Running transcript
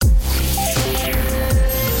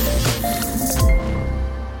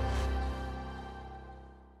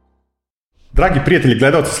Dragi prijatelji,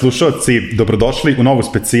 gledalci, slušalci, dobrodošli u novu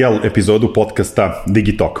specijal epizodu podcasta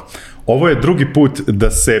Digitalk. Ovo je drugi put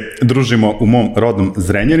da se družimo u mom rodnom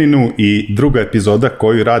Zrenjaninu i druga epizoda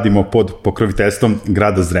koju radimo pod pokroviteljstvom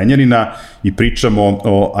grada Zrenjanina i pričamo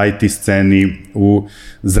o IT sceni u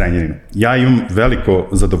Zrenjaninu. Ja imam veliko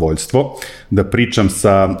zadovoljstvo da pričam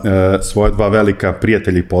sa svoje dva velika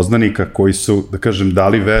prijatelja i poznanika koji su, da kažem,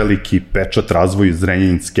 dali veliki pečat razvoju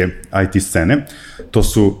zrenjaninske IT scene. To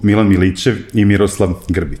su Milan Milićev i Miroslav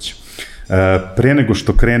Grbić. Pre nego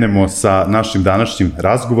što krenemo sa našim današnjim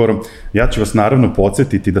razgovorom, ja ću vas naravno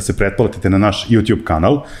podsjetiti da se pretplatite na naš YouTube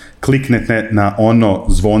kanal, kliknete na ono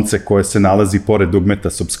zvonce koje se nalazi pored dugmeta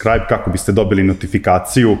subscribe kako biste dobili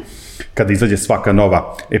notifikaciju kada izađe svaka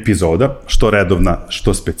nova epizoda, što redovna,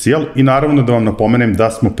 što specijal, i naravno da vam napomenem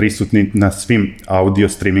da smo prisutni na svim audio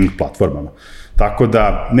streaming platformama. Tako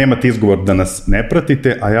da nemate izgovor da nas ne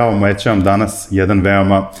pratite, a ja vam obećavam danas jedan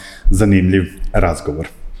veoma zanimljiv razgovor.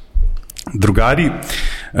 Drugari,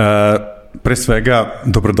 pre svega,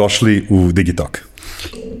 dobrodošli u Digitalk.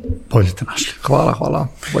 Bolje te našli. Hvala.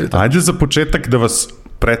 Ajde za početak da vas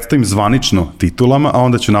predstavim zvanično titulama, a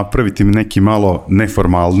onda ću napraviti neki malo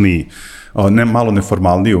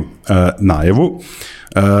neformalniju najavu.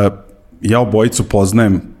 Ja obojicu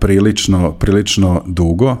poznajem prilično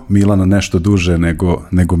dugo, Milana nešto duže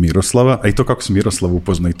nego Miroslava, a i to kako sam Miroslava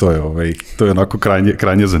upoznao i to je onako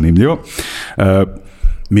krajnje zanimljivo.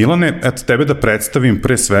 Milane, eto tebe da predstavim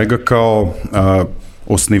pre svega kao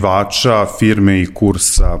osnivača firme i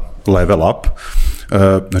kursa Level Up.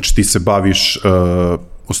 Znači ti se baviš,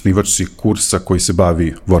 osnivač si kursa koji se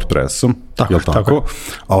bavi WordPressom, je li tako?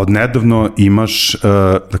 A odnedavno imaš,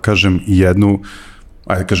 da kažem, jednu,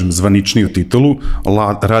 zvaničniju titulu,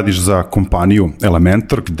 radiš za kompaniju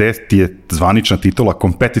Elementor, gde ti je zvanična titula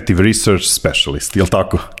Competitive Research Specialist, je li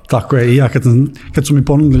tako? Tako je, i ja kad su mi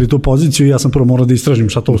ponudili tu poziciju, ja sam prvo morao da istražim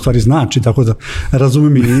šta to u stvari znači, tako da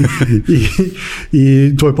razumem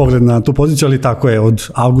i tvoj pogled na tu poziciju, ali tako je, od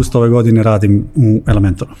avgusta ove godine radim u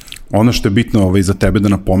Elementoru. Ono što je bitno za tebe da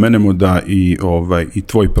napomenemo da i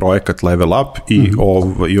tvoj projekat Level Up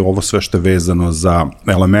i ovo sve što je vezano za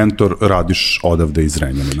Elementor radiš odavde iz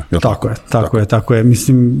Zrenjanina. Tako je.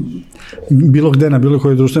 Mislim, bilo gde na bilo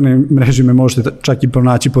kojoj društvenoj mreži me možete čak i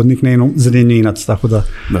pronaći pod nickname-om Zrenjaninac, tako da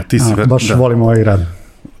baš volim ovaj rad.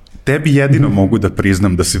 Tebi jedino mogu da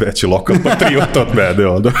priznam da si veći lokal patriot od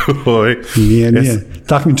mene. Nije.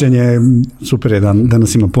 Takmičenje super je da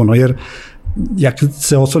nas ima puno, jer ja kad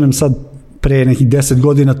se osvrnem sad pre nekih 10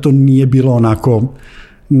 godina, to nije bilo onako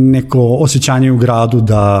neko osjećanje u gradu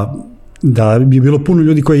da bi bilo puno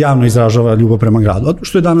ljudi koji javno izražava ljubav prema gradu,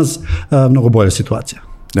 što je danas mnogo bolja situacija.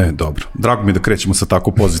 Dobro. Drago mi je da krećemo sa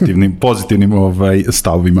tako pozitivnim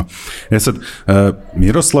stavovima. Sad,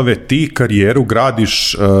 Miroslave, ti karijeru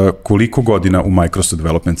gradiš koliko godina u Microsoft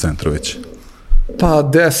Development Centru već? Pa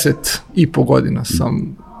 10,5 godina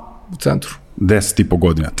sam u centru. 10,5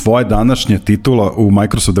 godina. Tvoja današnja titula u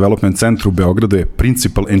Microsoft Development Centru u Beogradu je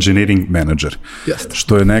Principal Engineering Manager. Jeste.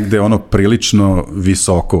 Što je negde prilično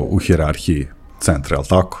visoko u hijerarhiji centra, je li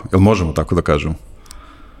tako? Jel možemo tako da kažemo?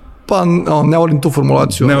 Pa ne volim tu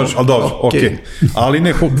formulaciju. Ne možeš, ali dobro, okej. Ali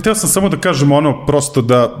ne, htio sam samo da kažem prosto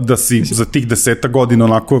da si za tih 10 godina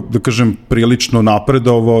onako, da kažem, prilično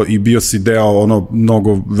napredovao i bio si deo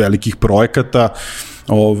mnogo velikih projekata,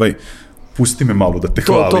 pusti me malo da te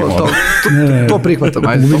hvalim. To prihvatam.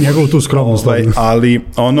 Uvijek njegovu tu skromnost. Ali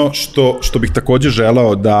ono što bih takođe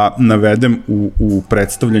želeo da navedem u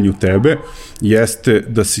predstavljanju tebe jeste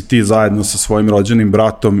da si ti zajedno sa svojim rođenim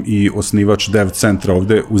bratom i osnivač Dev centra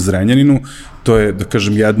ovde u Zrenjaninu. To je, da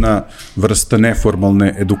kažem, jedna vrsta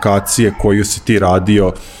neformalne edukacije koju si ti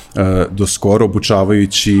radio do skoro,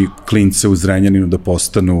 obučavajući klince u Zrenjaninu da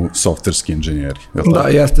postanu softverski inženjeri. Da,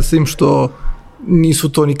 jeste, s tim što nisu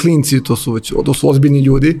to ni klinci, to su ozbiljni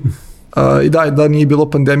ljudi. I da nije bilo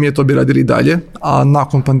pandemije, to bi radili i dalje, a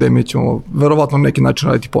nakon pandemije ćemo verovatno na neki način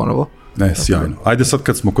raditi ponovo. Sjajno. Ajde sad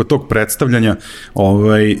kad smo kod tog predstavljanja,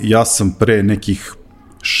 ja sam pre nekih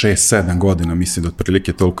 6-7 godina, mislim da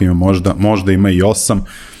otprilike toliko ima, možda ima i 8,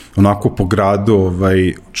 onako po gradu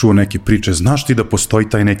čuo neke priče, znaš ti da postoji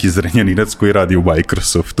taj neki Zrenjaninac koji radi u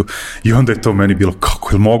Microsoftu, i onda je to meni bilo,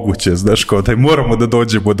 kako je moguće, znaš, kao da moramo da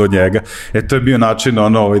dođemo do njega. To je bio način,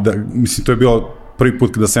 mislim, to je bilo prvi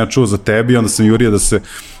put kada sam ja čuo za tebi, onda sam jurio da se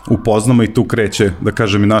upoznamo i tu kreće, da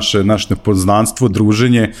kažem, i naše nepoznanstvo,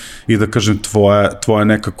 druženje i da kažem tvoja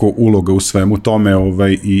nekako uloga u svemu tome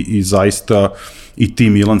i zaista i ti,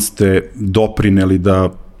 Milan, ste doprineli da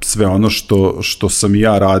sve ono što sam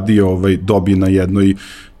ja radio dobije na jednoj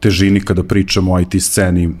težini kada pričamo o IT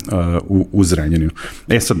sceni u Zrenjaninu.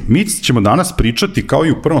 Sad, mi ćemo danas pričati, kao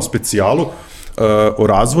i u prvom specijalu, o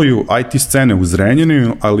razvoju IT scene u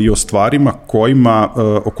Zrenjaninu, ali i o stvarima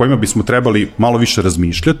o kojima bismo trebali malo više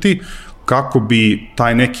razmišljati, kako bi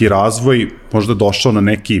taj neki razvoj možda došao na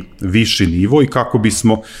neki viši nivo i kako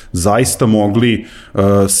bismo zaista mogli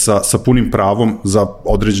sa punim pravom za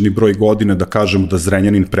određeni broj godina da kažemo da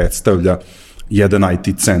Zrenjanin predstavlja jedan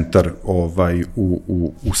IT centar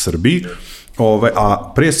u Srbiji.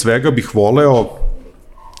 A pre svega bih voleo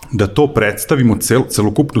da to predstavimo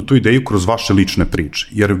celokupnu tu ideju kroz vaše lične priče.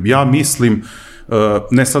 Jer ja mislim,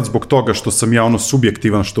 ne sad zbog toga što sam ja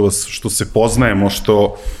subjektivan, što se poznajemo,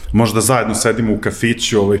 što možda zajedno sedimo u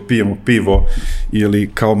kafiću, pijemo pivo ili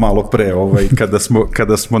kao malo pre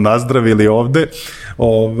kada smo nazdravili ovde,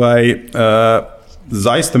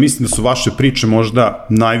 zaista mislim da su vaše priče možda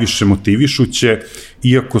najviše motivišuće,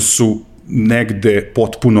 iako su negde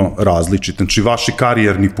potpuno različite. Znači, vaši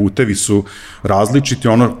karijerni putevi su različiti,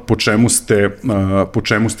 ono po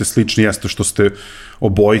čemu ste slični jeste što ste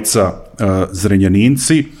obojica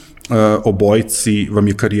Zrenjaninci, obojici vam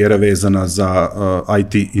je karijera vezana za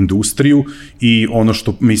IT industriju i ono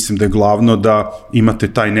što mislim da je glavno da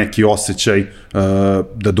imate taj neki osjećaj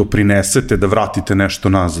da doprinesete, da vratite nešto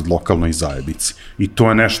nazad lokalnoj zajednici. I to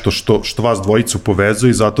je nešto što vas dvojicu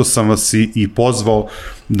povezuje i zato sam vas i pozvao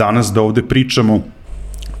danas da ovde pričamo,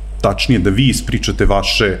 tačnije da vi ispričate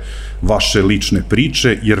vaše lične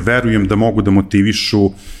priče, jer verujem da mogu da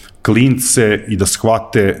motivišu klince i da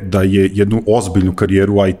shvate da je jednu ozbiljnu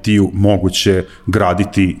karijeru u IT-u moguće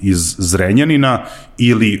graditi iz Zrenjanina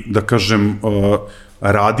ili, da kažem,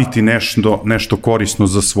 raditi nešto korisno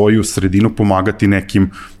za svoju sredinu, pomagati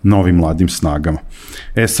nekim novim mladim snagama.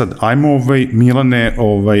 Sad, ajmo, Milane,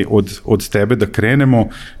 od tebe da krenemo.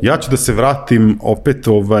 Ja ću da se vratim opet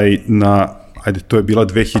to je bila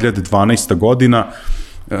 2012. godina,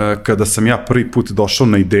 kada sam ja prvi put došao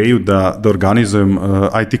na ideju da organizujem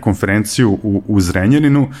IT konferenciju u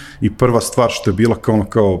Zrenjaninu i prva stvar što je bila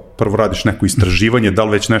kao prvo radiš neko istraživanje, da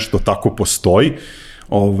li već nešto tako postoji,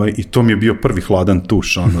 i to mi je bio prvi hladan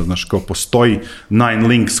tuš, znaš, kao postoji Nine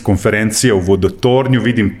Links konferencija u Vodotornju,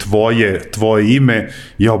 vidim tvoje ime,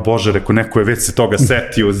 jao Bože, reko, neko je već se toga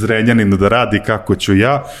setio u Zrenjaninu da radi, kako ću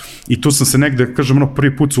ja, i tu sam se negde, kažem,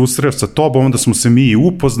 prvi put susreo sa tobom, onda smo se mi i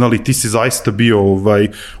upoznali, ti si zaista bio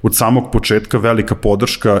od samog početka velika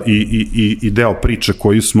podrška i deo priče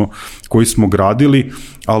koju smo gradili,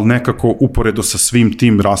 ali nekako uporedo sa svim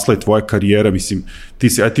tim rasla je tvoja karijera, mislim,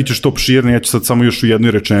 ti ćeš to opširno, ja ću sad samo još u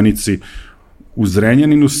jednoj rečenici. U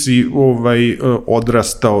Zrenjaninu si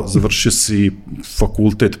odrastao, završio si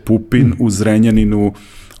fakultet Pupin u Zrenjaninu,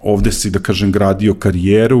 ovde si, da kažem, gradio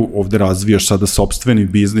karijeru, ovde razvijaš sada sopstveni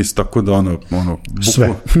biznis, tako da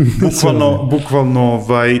bukvalno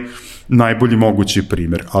najbolji mogući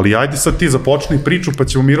primer. Ali ajde sad ti započni priču, pa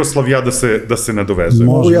ćemo Miroslav i ja da se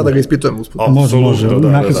nadovezujemo. Mogu ja da ga ispitujem usput. Može,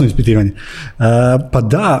 nakasno ispitivanje. Pa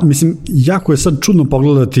da, mislim, jako je sad čudno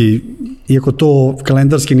pogledati, iako to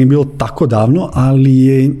kalendarski nije bilo tako davno, ali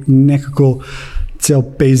je nekako ceo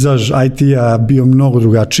pejzaž IT-a bio mnogo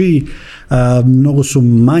drugačiji, mnogo su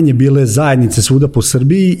manje bile zajednice svuda po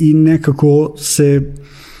Srbiji i nekako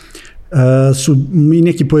su mi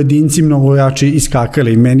neki pojedinci mnogo jači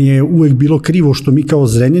iskakali. Meni je uvek bilo krivo što mi kao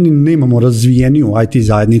Zrenjanin nemamo razvijeniju IT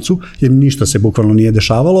zajednicu, jer ništa se bukvalno nije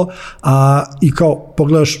dešavalo, i kao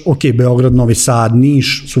pogledaš, ok, Beograd, Novi Sad,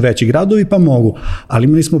 Niš su veći gradovi, pa mogu, ali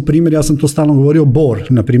imali smo primjer, ja sam to stalno govorio, Bor,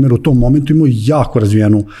 na primjer, u tom momentu imao jako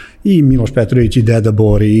razvijenu i Miloš Petrović i Deda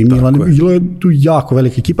Bor i Milan, bilo je tu jako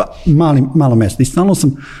velika ekipa, malo mesta i stalno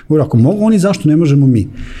sam govorio, ako mogu oni, zašto ne možemo mi?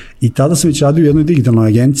 I tada sam već radio u jednoj digitalnoj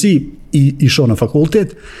agenciji i išao na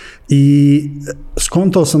fakultet i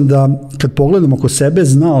skontao sam da kad pogledam oko sebe,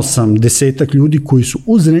 znao sam 10 ljudi koji su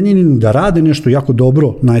u Zrenjaninu da rade nešto jako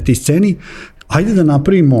dobro na IT sceni, ajde da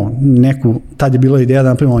napravimo tad je bila ideja da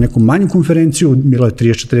napravimo neku manju konferenciju, bilo je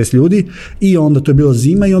 30-40 ljudi i onda to je bila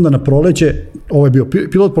zima i onda na proleće, ovo je bio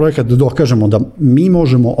pilot projekat da dokažemo da mi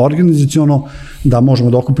možemo organizaciono, da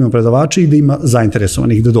možemo da okupimo predavače i da ima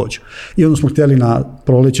zainteresovanih da dođu. I onda smo htjeli na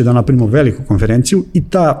proleće da napravimo veliku konferenciju i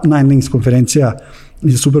ta Nine Links konferencija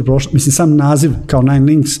je super prošla. Mislim, sam naziv kao Nine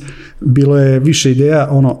Links, bilo je više ideja,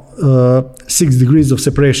 6 degrees of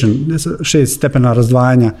separation, 6 stepena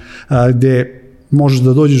razdvajanja, gde možeš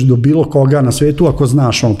da dođeš do bilo koga na svetu ako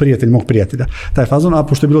znaš, prijatelj mog prijatelja. Taj fazon, a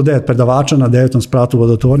pošto je bilo 9 predavača na 9. spratu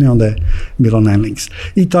Vodotornje, onda je bilo Nine Links.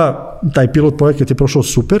 I taj pilot projekat je prošao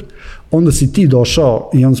super, onda si ti došao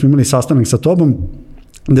i onda smo imali sastanak sa tobom,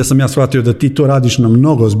 gde sam ja shvatio da ti to radiš na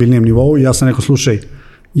mnogo ozbiljnijem nivou i ja sam rekao, slušaj,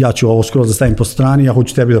 ja ću ovo skroz da stavim po strani, ja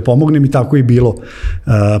hoću tebi da pomognem i tako je bilo.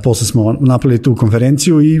 Posle smo napravili tu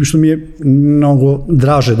konferenciju i što mi je mnogo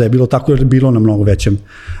draže da je bilo tako, jer je bilo na mnogo većem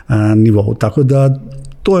nivou. Tako da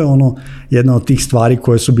to je jedna od tih stvari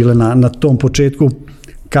koje su bile na tom početku.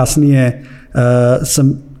 Kasnije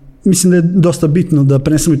mislim da je dosta bitno da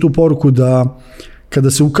prenesemo i tu poruku da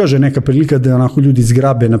kada se ukaže neka prilika da onako ljudi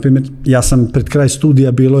zgrabe, na primjer, ja sam pred kraj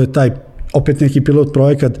studija, bilo je taj opet neki pilot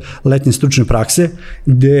projekat letnje stručne prakse,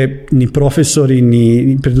 gde ni profesori,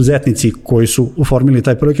 ni preduzetnici koji su oformili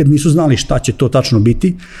taj projekat nisu znali šta će to tačno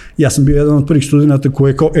biti. Ja sam bio jedan od prvih studenta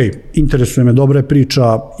koji je kao, interesuje me, dobra je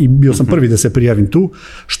priča i bio sam prvi da se prijavim tu,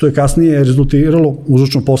 što je kasnije rezultiralo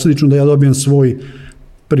uzročno posledično da ja dobijem svoj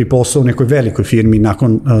prvi posao u nekoj velikoj firmi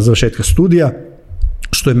nakon završetka studija,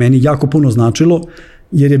 što je meni jako puno značilo,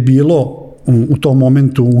 jer je bilo u tom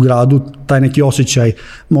momentu u gradu taj neki osjećaj,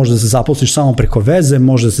 možda se zaposliš samo preko veze,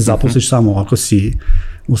 možda se zaposliš samo ako si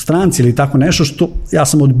u stranci ili tako nešto, što ja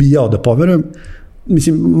sam odbijao da poverujem.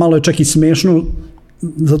 Mislim, malo je čak i smešno,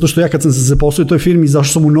 zato što ja kad sam se zaposlio u toj firmi,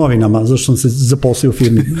 zašto sam u novinama, zašto sam se zaposlio u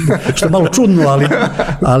firmi, što je malo čudno,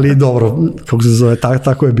 ali dobro, kako se zove,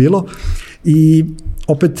 tako je bilo. I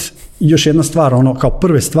opet još jedna stvar, kao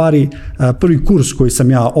prve stvari, prvi kurs koji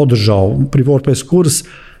sam ja održao, prvi WordPress kurs,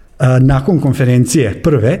 nakon konferencije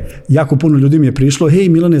prve, jako puno ljudi mi je prišlo, hej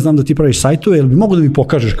Milane, znam da ti praviš sajtove, jel bi mogu da mi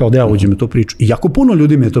pokažeš kao da ja uđem u tu priču? I jako puno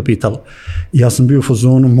ljudi me je to pitalo. I ja sam bio u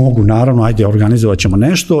fazonu, mogu, naravno, ajde, organizovat ćemo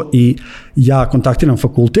nešto i ja kontaktiram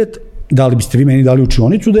fakultet, da li biste vi meni dali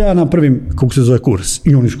učionicu da ja napravim, kako se zove, kurs.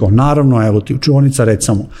 I oni su kao, naravno, evo ti učionica, reći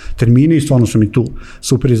samo termine i stvarno su mi tu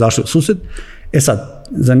super izašli u sused. Sad,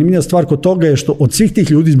 zanimljiva stvar kod toga je što od svih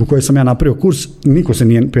tih ljudi zbog koje sam ja napravio kurs, niko se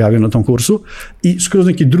nije prijavio na tom kursu i skroz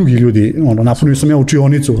neki drugi ljudi, napunio sam ja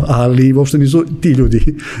učionicu, ali uopšte nisu ti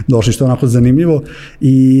ljudi došli, što je onako zanimljivo.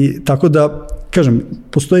 I tako da, kažem,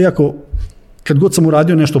 postoji jako, kad god sam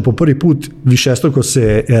uradio nešto po prvi put, višestruko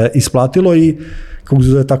se isplatilo i kako se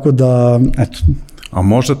zove, tako da, eto. A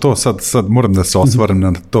možda to, sad moram da se osvaram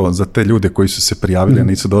na to, za te ljude koji su se prijavili, a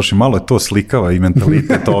nisu došli, malo je to slikava i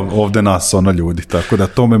mentalitet ovde nas, ljudi, tako da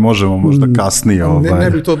tome možemo možda kasnije.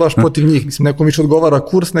 Ne bi to baš protiv njih, mislim, nekom više odgovara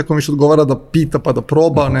kurs, nekom više odgovara da pita pa da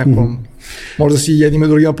proba, nekom, možda si jednim i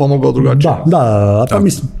drugima pomogao drugačije. Da, pa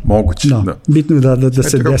mislim. Moguće, da. Bitno je da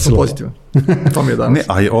se desilo. To mi je danas.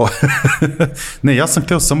 Ne, ja sam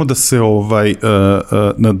hteo samo da se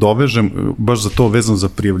nadovežem, baš za to vezano za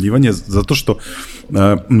prijavljivanje, zato što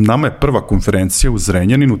nama je prva konferencija u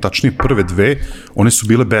Zrenjaninu, tačnije prve dve, one su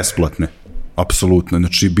bile besplatne, apsolutno.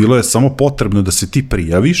 Znači, bilo je samo potrebno da se ti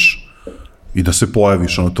prijaviš i da se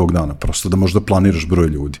pojaviš tog dana, prosto da možda planiraš broj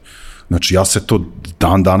ljudi. Znači, ja se to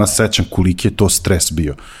danas sećam koliki je to stres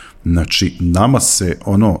bio. Znači, nama se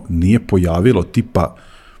nije pojavilo tipa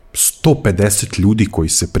 150 ljudi koji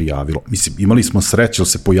se prijavilo. Mislim, imali smo sreće, ali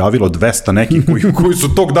se pojavilo 200 nekih koji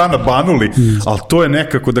su tog dana banuli, ali to je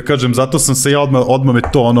nekako, da kažem, zato sam se ja odmah me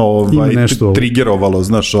to trigerovalo,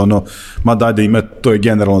 znaš, ma daj da ima, to je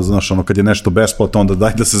generalno, znaš, kad je nešto besplatno, onda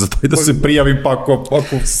daj da se prijavim, pa ako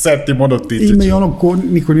setim, tiče. Ima i ko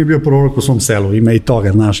niko nije bio prorok u svom selu, ima i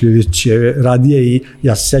toga, znaš, ljudi će radije i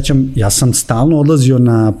ja se sećam, ja sam stalno odlazio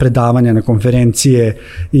na predavanja, na konferencije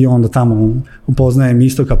i onda tamo upoznajem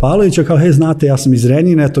Istoka Pavlovića, kao, hej, znate, ja sam iz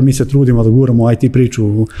Zrenjanina, eto, mi se trudimo da guramo IT priču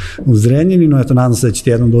u Zrenjaninu, eto, nadam se da ćete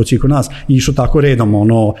jednom doći i kod nas. I išao tako redom,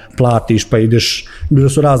 platiš, pa ideš, bilo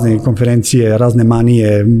su razne konferencije, razne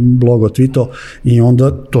manije, blogo, tvito, i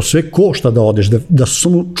onda to sve košta da odeš, da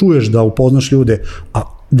samo čuješ, da upoznaš ljude, a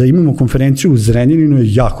da imamo konferenciju u Zrenjaninu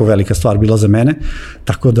je jako velika stvar bila za mene,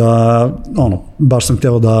 tako da, baš sam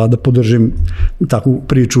hteo da podržim takvu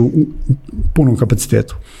priču u punom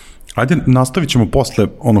kapacitetu. Ajde, nastavit ćemo posle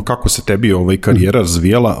kako se tebi karijera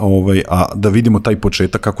razvijala, a da vidimo taj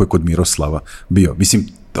početak kako je kod Miroslava bio. Mislim,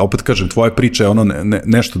 opet kažem, tvoja priča je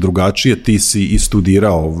nešto drugačije, ti si i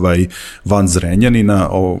studirao van Zrenjanina,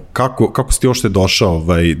 kako si ti ošte došao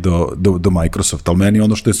do Microsofta, ali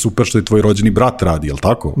meni što je super što je tvoj rođeni brat radi, je li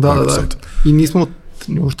tako? Da. I nismo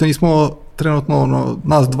trenutno,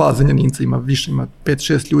 nas dva Zrenjaninca, ima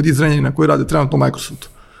 5-6 ljudi iz Zrenjanina koji rade trenutno u Microsoftu.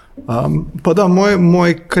 Pa da,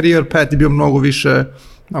 moj career path je bio mnogo više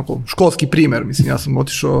školski primer, mislim, ja sam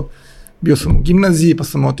otišao, bio sam u gimnaziji, pa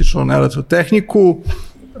sam otišao na elektrotehniku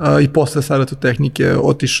i posle sa elektrotehnike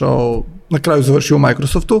otišao, na kraju završio u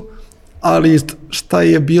Microsoftu, ali šta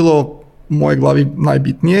je bilo u mojoj glavi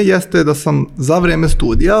najbitnije jeste da sam za vreme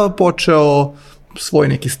studija počeo svoj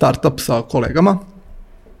neki startup sa kolegama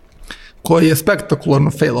koji je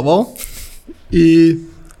spektakularno failovao i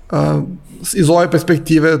iz ove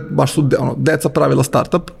perspektive baš su deca pravila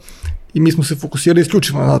startup i mi smo se fokusirali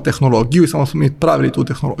isključivo na tehnologiju i samo smo mi pravili tu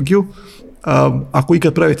tehnologiju. Ako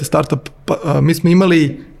ikad pravite startup, mi smo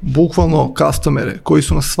imali bukvalno customere koji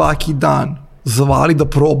su nas svaki dan zvali da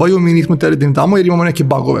probaju, mi nismo teli da im damo jer imamo neke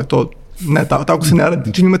bugove, to ne, tako se ne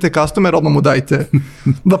radi. Čim imate customer, odmah mu dajte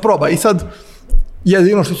da proba. I sad,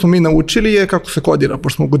 jedino što smo mi naučili je kako se kodira,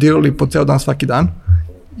 pošto smo kodirali po ceo dan svaki dan.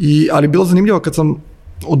 Ali bilo zanimljivo kad sam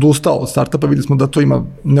odustao od startupa, videli smo da to ima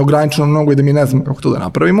neograničeno mnogo i da mi ne znamo kako to da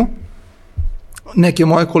napravimo. Neke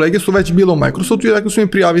moje kolege su već bile u Microsoftu i rekli su mi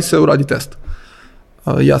prijavi se, uradi test.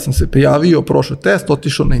 Ja sam se prijavio, prošao test,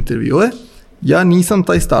 otišao na intervjue. Ja nisam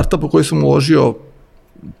taj startup u koji sam uložio,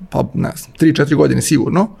 pa ne znam, 3-4 godine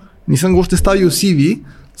sigurno, nisam ga uopšte stavio u CV,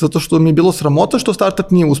 zato što mi je bilo sramota što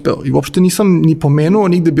startup nije uspeo. I uopšte nisam ni pomenuo,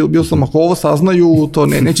 nigde bio sam, ako ovo saznaju, to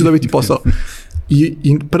neće dobiti posao.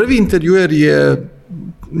 I prvi intervjuer je,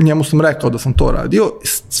 njemu sam rekao da sam to radio,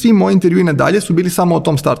 svi moji intervjui nadalje su bili samo o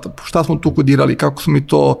tom startupu. Šta smo tu kodirali, kako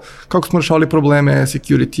smo rešavali probleme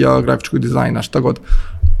security-a, grafičkog dizajna, šta god.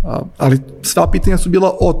 Ali sva pitanja su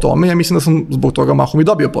bila o tome, ja mislim da sam zbog toga mahom i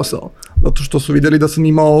dobio posao. Zato što su vidjeli da sam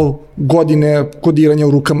imao godine kodiranja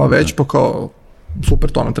u rukama već, pa kao super,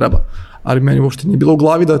 to nam treba. Ali meni uopšte nije bilo u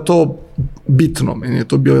glavi da je to bitno, meni je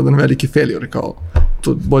to bio jedan veliki failure, kao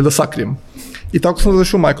to bolje da sakrijem. I tako sam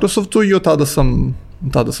zašao u Microsoftu i od tada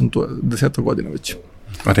sam tu 10 godina već.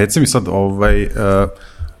 A reci mi sad,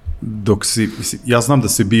 dok si, ja znam da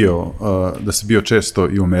si bio često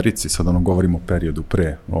i u Americi, sad govorimo o periodu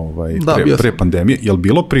pre pandemije, je li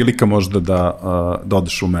bilo prilika možda da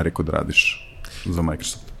odeš u Ameriku da radiš za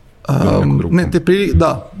Microsoft?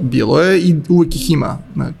 Da, bilo je i uvijek ih ima.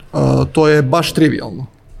 To je baš trivialno.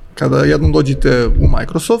 Kada jednom dođete u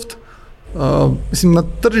Microsoft, mislim, na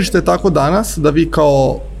tržište je tako danas da vi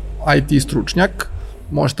kao IT stručnjak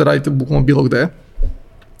možete raditi bukvalno bilo gde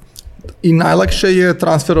i najlakše je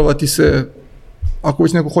transferovati se, ako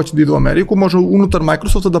već neko hoće da ide u Ameriku, može unutar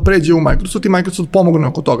Microsofta da pređe u Microsoft i Microsoft pomogne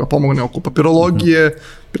oko toga, pomogne oko papirologije,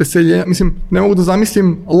 preseljenja, mislim, ne mogu da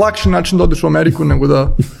zamislim lakši način da odeš u Ameriku nego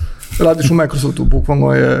da radiš u Microsoftu,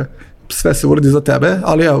 bukvalno je, sve se uradi za tebe,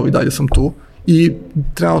 ali evo i dalje sam tu i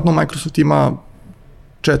trenutno Microsoft ima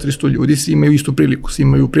 400 ljudi, svi imaju istu priliku, svi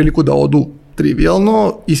imaju priliku da odu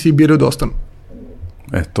trivialno i svi biraju da ostanu.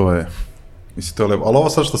 To je, mislim, to je lepo. Ali ovo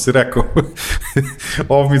sad što si rekao,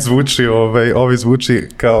 ovo zvuči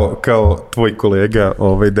kao tvoj kolega,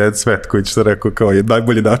 Dan Svet, koji će se rekao kao je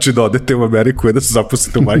najbolji način da odete u Ameriku je da se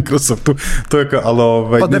zaposlite u Microsoftu. To je kao,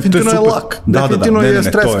 ali pa definitivno je lak, definitivno je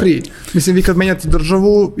stress free. Mislim, vi kad menjate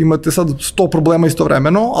državu, imate sad 100 problema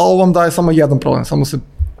istovremeno, a ovo vam daje samo jedan problem, samo se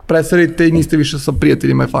predstavite i niste više sa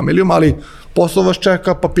prijateljima i familijom, ali posao vas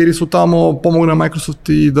čeka, papiri su tamo, pomogu na Microsoft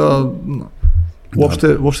i da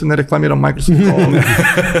uopšte ne reklamiram Microsoft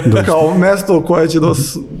kao mesto koje će da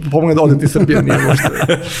vas pomogne da odete iz Srbije, nije uopšte.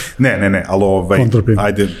 Ne, ali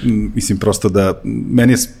ajde, mislim prosto da,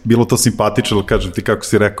 meni je bilo to simpatično, ali kažem ti kako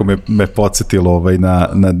si rekao, me podsjetilo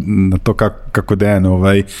na to kako Dejan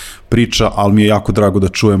priča, ali mi je jako drago da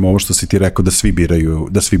čujemo ovo što si ti rekao da svi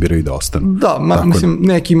biraju da ostanu. Da, mislim,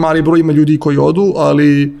 neki mali broj ima ljudi koji odu,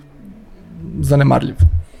 ali zanemarljiv.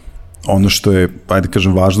 Ono što je, ajde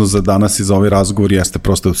kažem, važno za danas i za ovaj razgovor jeste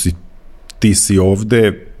prosto da ti si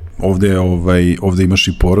ovde imaš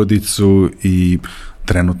i porodicu i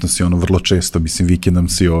trenutno si vrlo često, mislim, vikendom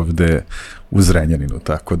si ovde u Zrenjaninu,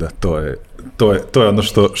 tako da to je ono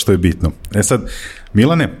što je bitno. Sad,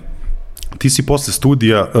 Milane, ti si posle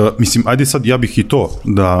studija, mislim, ajde sad ja bih i to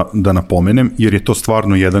da napomenem, jer je to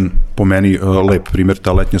stvarno jedan, po meni, lep primjer,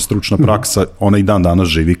 ta letnja stručna praksa, ona i dan danas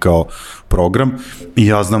živi kao program i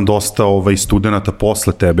ja znam dosta studenta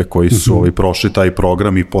posle tebe koji su prošli taj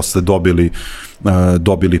program i posle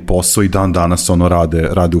dobili posao i dan danas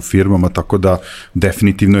rade u firmama, tako da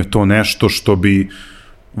definitivno je to nešto što bi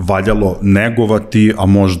valjalo negovati, a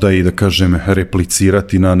možda i da kažem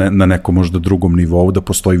replicirati na nekom možda drugom nivou, da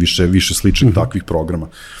postoji više sličnih takvih programa.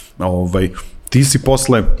 Ti si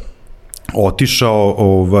posle otišao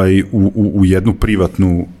u jednu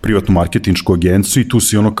privatnu marketinšku agenciju i tu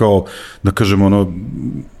si kao, da kažem,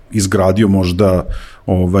 izgradio možda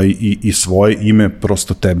i svoje ime,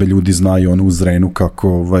 prosto tebe ljudi znaju u Zrenu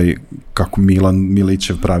kako Milan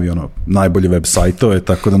Milićev pravi najbolje web sajtove,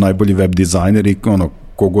 tako da najbolji web dizajner i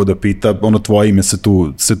kogo da pita, tvoje ime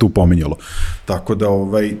se tu pominjalo. Tako da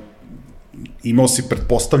imao si,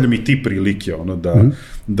 pretpostavljam, i ti prilike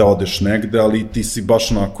da odeš negde, ali ti si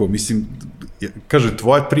baš onako, mislim, kaže,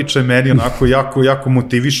 tvoja priča je meni onako jako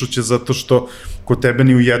motivišuće, zato što kod tebe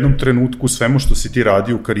ni u jednom trenutku svemu što si ti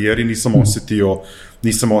radio u karijeri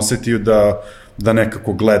nisam osetio da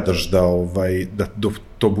nekako gledaš da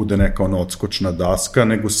to bude neka odskočna daska,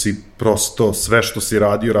 nego si prosto sve što si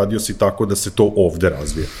radio si tako da se to ovde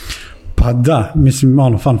razvije. Pa da, mislim,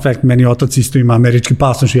 fun fact, meni otac isto ima američki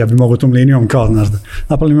pasoš i ja bi mogao tom linijom kao, znaš, da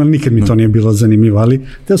napalim, ali nikad mi to nije bilo zanimljivo, ali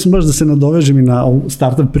htio sam baš da se nadovežem i na ovu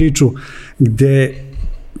startup priču gde,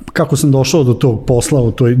 kako sam došao do tog posla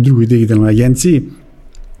u toj drugoj digitalnoj agenciji,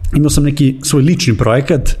 imao sam neki svoj lični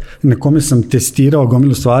projekat na kome sam testirao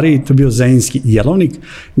gomilu stvari, to je bio Zrenjaninski jelovnik,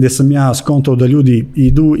 gde sam ja skontao da ljudi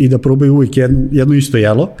idu i da probaju uvijek jedno isto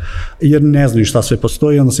jelo, jer ne znaju šta sve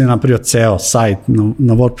postoji, onda sam napravio ceo sajt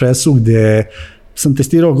na WordPressu gde sam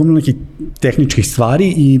testirao gomilu nekih tehničkih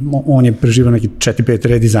stvari i on je preživao neki 4-5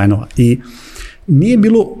 redizajnova i nije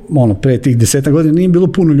bilo, pre tih 10 godina, nije bilo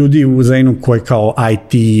puno ljudi u Zrenjaninu koji kao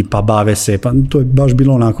IT, pa bave se, pa to je baš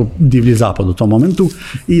bilo onako divlji zapad u tom momentu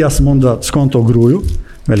i ja sam onda skontao Gruju,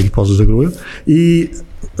 veliki pozdrav za Gruju, i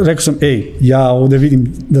rekao sam, ja ovde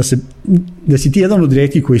vidim da si ti jedan od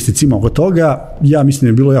rijetkih koji ste cimao oko toga, ja mislim da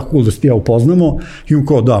je bilo jako cool da se ti ja upoznamo i on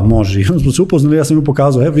kao da, može, i onda smo se upoznali, ja sam mu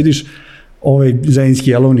pokazao, vidiš, ovaj Zrenjaninski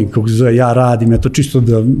jelovnik, kako se zove, ja radim, to čisto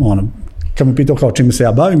da, kad me pitao kao čime se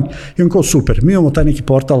ja bavim, i on kao super, mi imamo taj neki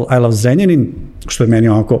portal I Love Zrenjanin, što je meni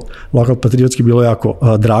onako lokal patriotski bilo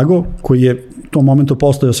jako drago, koji je u tom momentu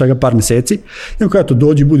postojao svega par meseci, i on kao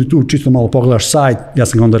dođi, budi tu, čisto malo pogledaš sajt, ja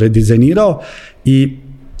sam ga onda redizajnirao i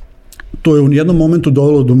to je u jednom momentu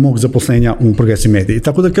dovelo do mog zaposlenja u Progressive Media.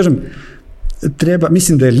 Tako da kažem,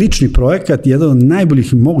 mislim da je lični projekat jedan od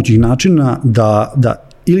najboljih mogućih načina da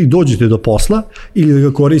ili dođete do posla, ili da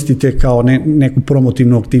ga koristite kao neku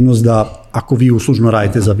promotivnu aktivnost da ako vi uslužno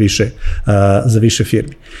radite za više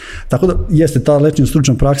firmi. Tako da, jeste, ta lična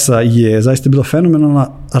stručna praksa je zaista bila fenomenalna,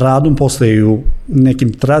 radom posle i u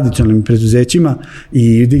nekim tradicionalnim preduzećima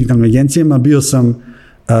i digitalnim agencijama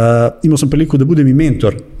imao sam priliku da budem i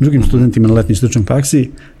mentor drugim studentima na letnjoj stručnoj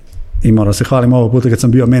praksi i moram se hvalim ovog puta kad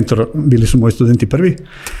sam bio mentor, bili su moji studenti prvi.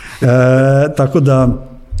 Tako da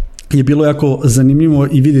je bilo jako zanimljivo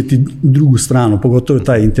i vidjeti drugu stranu, pogotovo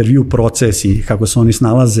taj intervju proces i kako se oni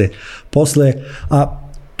snalaze posle, a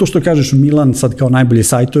to što kažeš Milan sad kao najbolji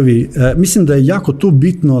sajtovi, mislim da je jako tu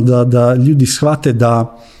bitno da ljudi shvate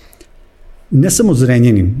da ne samo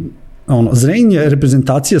Zrenjanin, Zrenjanin je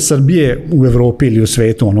reprezentacija Srbije u Evropi ili u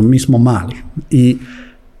svetu, mi smo mali i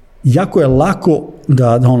jako je lako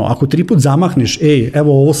da ako 3 put zamahneš,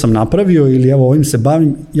 evo ovo sam napravio ili evo ovim se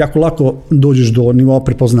bavim, jako lako dođeš do nivoa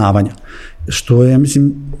prepoznavanja. Što je,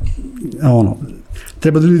 mislim,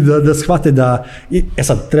 treba da ljudi da shvate da,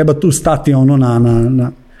 sad, treba tu stati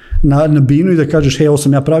na binu i da kažeš, ovo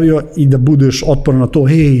sam ja pravio i da budeš otporan na to,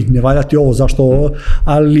 ne valja ti ovo, zašto ovo,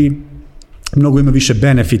 ali mnogo ima više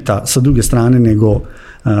benefita sa druge strane nego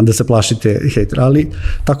da se plašite hejtera, ali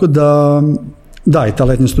tako da, i ta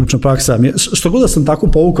letnja stručna praksa, što god da sam tako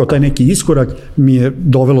povukao taj neki iskorak, mi je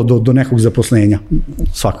dovelo do nekog zaposlenja,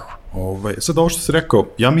 svakako. Sad ovo što si rekao,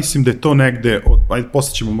 ja mislim da je to negde, ajde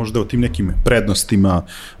posle ćemo možda o tim nekim prednostima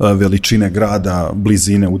veličine grada,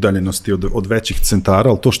 blizine, udaljenosti od većih centara,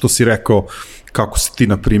 ali to što si rekao, kako si ti,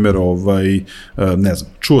 na primjer, ne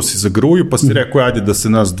znam, čuo si za Gruju, pa si rekao, ajde da se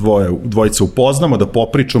nas dvojica upoznamo, da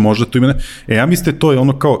popričamo, možda tu ima ja mislim da to je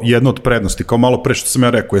ono kao jedna od prednosti, kao malo pre što sam ja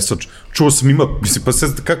rekao, sad čuo sam mislim, pa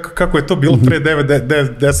kako je to bilo pre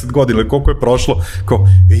 9-10 godina, koliko je prošlo, kao,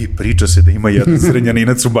 priča se da ima jedan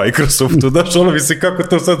Zrenjaninac u Microsoftu, znaš, mislim, kako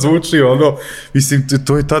to sad zvuči, mislim,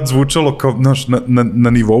 to je tad zvučalo kao, znaš, na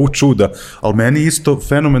nivou čuda, ali meni isto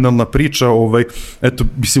fenomenalna priča, eto,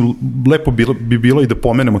 mislim, lepo bi bilo i da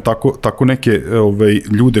pomenemo tako neke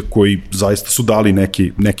ljude koji zaista su dali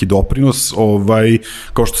neki doprinos,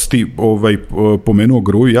 kao što si ti pomenuo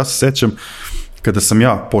Gruju, ja se sećam kada sam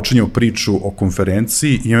ja počinjao priču o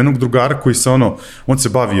konferenciji i jednog drugara koji se on se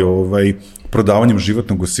bavio prodavanjem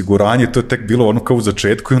životnog osiguranja, to je tek bilo kao u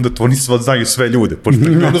začetku i onda to oni znaju sve ljude, pošto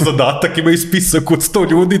je zadatak, imaju spisak od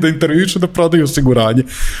 100 ljudi da intervjuišu da prodaju osiguranje.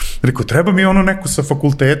 Rekao, treba mi neko sa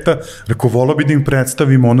fakulteta, rekao, volao bi da im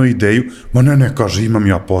predstavim ideju, ma ne, kaže, imam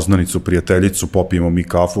ja poznanicu, prijateljicu, popijemo mi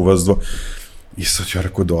kafu, vas dva. I sad ja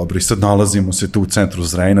rekao, dobro, i sad nalazimo se tu u centru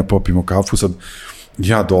Zrenjanina, popijemo kafu, sad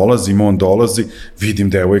ja dolazim, on dolazi, vidim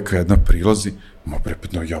devojka jedna prilazi,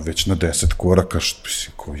 ja već na 10 koraka,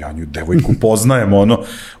 ja nju devojku poznajem,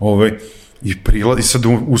 i sad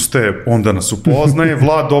ustaje, onda nas upoznaje,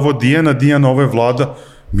 Vlad, ovo Dijana, ovo je Vlada,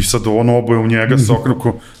 mi sad oboje u njega se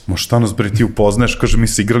okrenuo, ma šta nas bre ti upoznaješ, kaže mi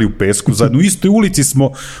se igrali u pesku, zajedno u istoj ulici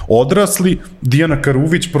smo odrasli, Dijana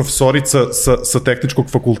Karuvić, profesorica sa tehničkog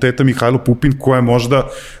fakulteta, Mihajlo Pupin, koja je možda,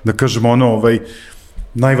 da kažem,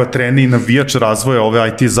 najvatreniji navijač razvoja ove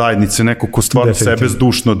IT zajednice, neko ko stvarno sebe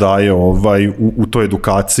zdušno daje u toj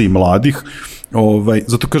edukaciji mladih.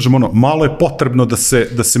 Zato kažem, malo je potrebno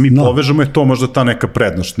da se mi povežemo, je to možda ta neka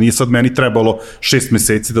prednost. Nije sad meni trebalo 6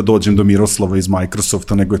 meseci da dođem do Miroslava iz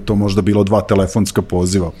Microsofta, nego je to možda bilo 2 telefonska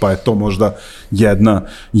poziva, pa je to možda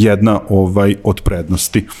jedna od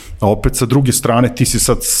prednosti. A opet sa druge strane, ti si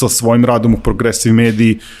sad sa svojim radom u Progressive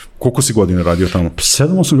Mediji, koliko si godina radio tamo?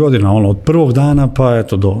 7-8 godina, od prvog dana pa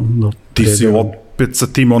eto do ti si opet sa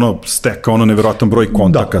tim stekao nevjerojatan broj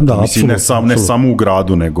kontakata, da, mislim, ne samo u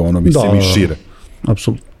gradu, nego mislim i šire.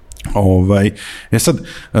 Apsolutno.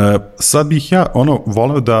 Sad bih ja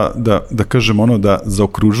voleo da kažem da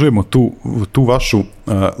zaokružujemo tu vašu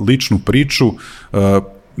ličnu priču.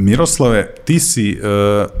 Miroslave, ti si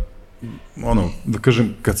da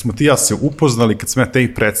kažem, kad smo ti ja se upoznali, kad sam ja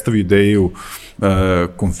tebi predstavio ideju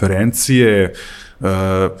konferencije,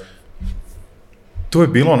 to je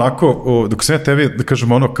bilo onako, dok sam ja tebi, da kažem,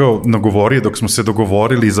 kao nagovorio, dok smo se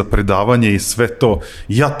dogovorili za predavanje i sve to,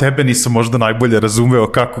 ja tebe nisam možda najbolje razumeo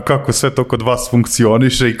kako sve to kod vas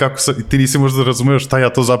funkcioniše i ti nisi možda razumeo šta ja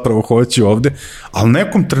to zapravo hoću ovde, ali u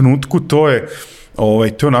nekom trenutku to je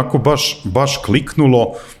onako baš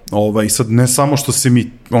kliknulo, i sad ne samo što si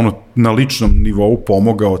mi na ličnom nivou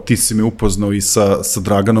pomogao, ti si me upoznao i sa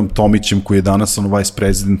Draganom Tomićem, koji je danas vice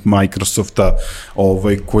president Microsofta,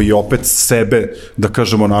 koji je opet sebe, da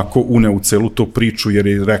kažem onako, uneo u celu tu priču, jer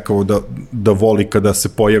je rekao da voli kada se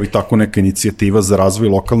pojavi tako neka inicijativa za razvoj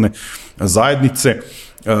lokalne zajednice.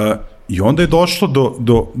 I onda je došlo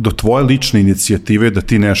do tvoje lične inicijative da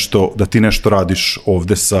ti nešto radiš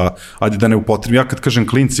ovde ajde da ne upotrebim, ja kad kažem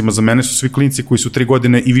klincima, za mene su svi klinci koji su 3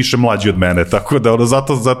 godine i više mlađi od mene, tako da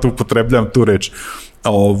zato upotrebljam tu reč.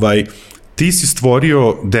 Ti si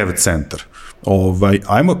stvorio Dev centar.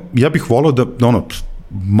 Ja bih volao da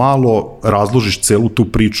malo razložiš celu tu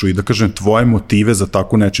priču i da kažem tvoje motive za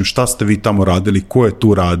tako nečim, šta ste vi tamo radili, ko je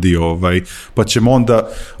tu radio, pa ćemo onda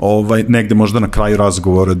negde možda na kraju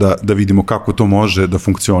razgovora da vidimo kako to može da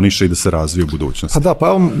funkcioniše i da se razvije u budućnosti. Pa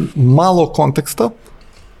evo malo konteksta.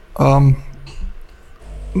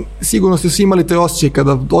 Sigurno ste svi imali taj osjećaj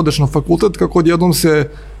kada odeš na fakultet, kako odjednom se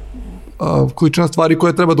količina stvari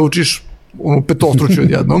koje treba da učiš petostruči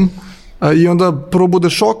odjednom. I onda prvo bude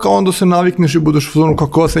šok, a onda se navikneš i budeš u zonu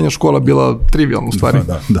kako srednja škola bila trivialna u stvari.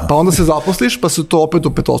 Da. Pa onda se zaposliš, pa se to opet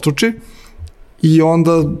upetostruči i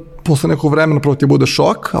onda posle nekog vremena prvo ti bude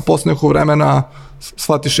šok, a posle nekog vremena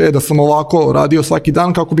shvatiš da sam ovako radio svaki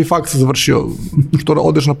dan kako bi faks završio. Što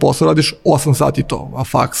odeš na posao, radiš 8 sati to, a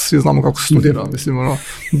faks, svi znamo kako se studira. Mislim,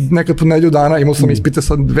 nekad po nedelju dana imao sam ispite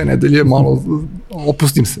sad 2 nedelje, malo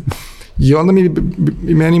opustim se. I onda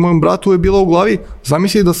meni i mojom bratu je bilo u glavi,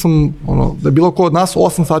 zamisli da sam, da je bilo ko od nas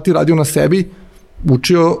 8 sati radio na sebi,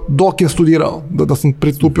 učio dok je studirao, da sam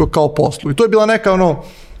pristupio kao poslu. I to je bila neka,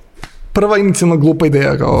 prva inicijalna glupa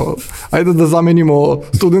ideja, kao, ajde da zamenimo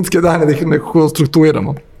studentske dane, da ih nekako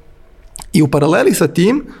strukturiramo. I u paraleli sa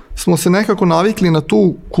tim smo se nekako navikli na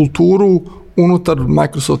tu kulturu unutar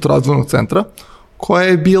Microsoft razvojnog centra, koja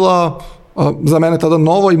je bila za mene tada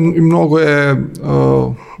novo i mnogo je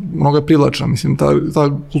privlačna. Mislim, ta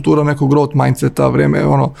kultura nekog growth mindseta, vreme,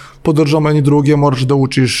 podržamo jedni druge, moraš da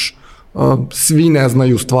učiš, svi ne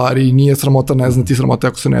znaju stvari, nije sramota ne znati, sramota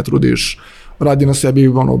ako se ne trudiš, radi na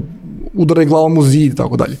sebi, udaraj glavom u zid i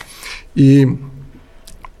tako dalje. I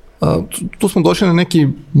tu smo došli na neki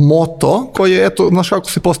moto koji je, znaš kako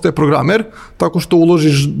se postaje programer, tako što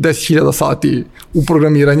uložiš 10.000 sati u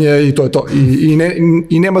programiranje i to je to.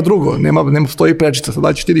 I nema drugo, nema stoji prečica.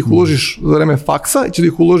 Sada ćeš ti da ih uložiš za vreme faksa i će da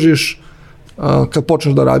ih uložiš kad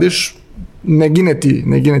počneš da radiš, ne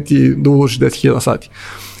gine ti da uložiš 10.000 sati.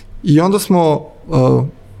 I onda smo,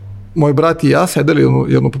 moj brat i ja sedeli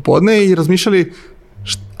jedno popodne i razmišljali,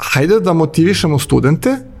 hajde da motivišemo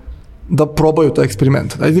studente da probaju taj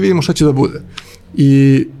eksperiment. Dajde da vidimo šta će da bude.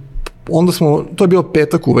 I onda to je bio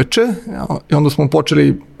petak uveče, i onda smo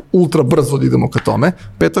počeli ultra brzo da idemo ka tome.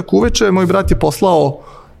 Petak uveče, moj brat je poslao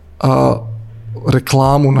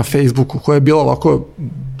reklamu na Facebooku koja je bila ovako,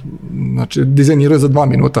 znači dizajnirao je za 2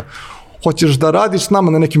 minuta. Hoćeš da radiš s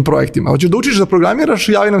nama na nekim projektima, hoćeš da učiš da programiraš,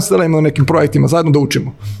 javi nam se da radimo na nekim projektima, zajedno da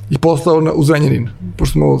učimo. I poslao u Zrenjanin,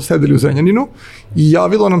 pošto smo sedeli u Zrenjaninu, i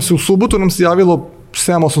javilo nam se, u subotu nam se javilo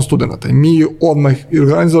 7-8 studenta i mi odmah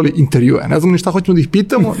organizovali intervjue. Ne znamo ni šta hoćemo da ih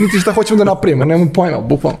pitamo, niti šta hoćemo da napravimo, nemamo pojma,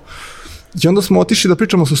 bukvalno. I onda smo otišli da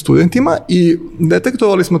pričamo sa studentima i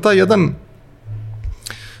detektovali smo taj jedan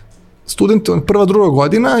studenti, prva, druga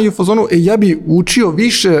godina i u fazonu, ja bi učio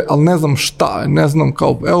više, ali ne znam šta, ne znam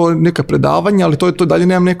kao, evo neka predavanja, ali to dalje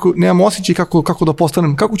nemam osjećaj kako da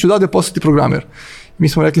postanem, kako ću da postati programer. Mi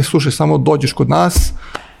smo rekli, slušaj, samo dođeš kod nas,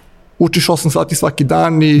 učiš 8 sati svaki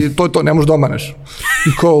dan i to je to, ne možeš da omaneš.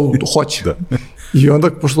 I kao, hoće. Da. I onda,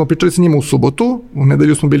 pošto smo pričali sa njima u subotu, u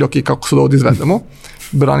nedelju smo bili, ok, kako se da ovdje izvedemo,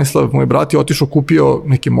 Branislav, moj brat, je otišao, kupio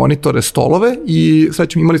neke monitore, stolove i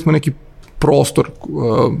srećem imali smo neki prostor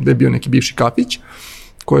gde je bio neki bivši kafić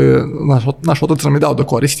koji je naš otac nam je dao da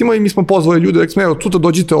koristimo i mi smo pozvali ljude, rekli smo, evo, tuta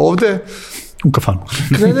dođite ovde. U kafanu.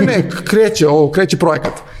 Ne, kreće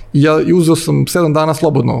projekat. I ja uzeo sam 7 dana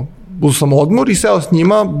slobodno, uzeo sam odmor i seo s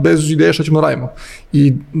njima bez ideje šta ćemo da radimo.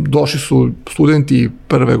 I došli su studenti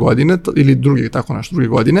prve godine, ili druge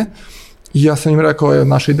godine, i ja sam im rekao,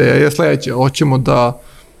 naša ideja je sledeća, hoćemo da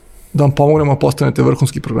vam pomognemo, postanete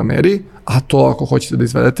vrhunski programeri, a to ako hoćete da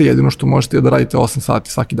izvedete, jedino što možete je da radite 8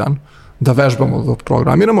 sati svaki dan, da vežbamo, da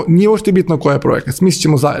programiramo, nije uopšte bitno koja je projekat, smislit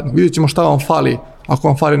ćemo zajedno, vidjet ćemo šta vam fali, ako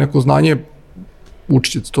vam fali neko znanje,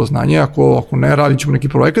 učit ćete to znanje, ako ne, radit ćemo neki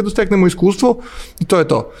projekat, da steknemo iskustvo i to je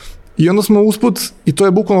to. I onda smo usput, i to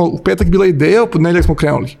je bukvalno u petak bila ideja, u ponedeljak smo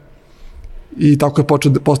krenuli. I tako je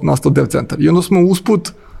nastao Dev centar. I onda smo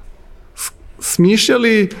usput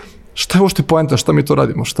smišljali šta je uopšte poenta, šta mi to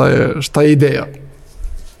radimo, šta je ideja.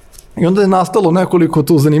 I onda je nastalo nekoliko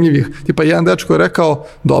tu zanimljivih, tipa jedan dečko je rekao,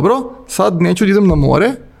 dobro, sad neću da idem na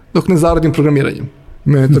more dok ne zaradim programiranjem.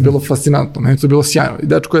 Meni je to bilo fascinantno, meni je to bilo sjajno. I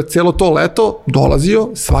dečko je cijelo to leto dolazio,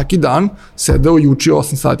 svaki dan, sedeo i učio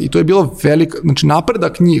 8 sati. I to je bilo velika, znači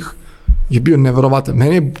napredak njih je bio neverovatan.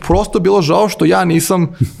 Meni je prosto bilo žao što ja nisam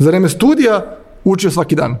za vreme studija učio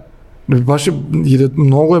svaki dan. Baš je,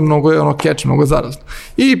 mnogo je ono catch, mnogo je zarazno.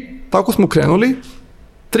 I tako smo krenuli.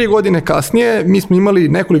 3 godine kasnije mi smo imali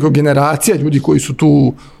nekoliko generacija ljudi koji su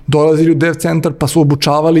tu dolazili u Dev centar, pa su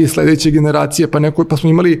obučavali sledeće generacije, pa smo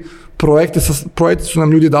imali projekte su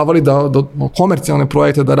nam ljudi davali da komercijalne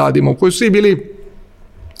projekte da radimo, koji su i bili,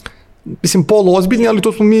 mislim, poluozbiljni, ali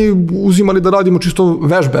to smo mi uzimali da radimo čisto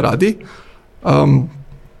vežbe radi.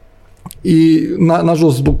 I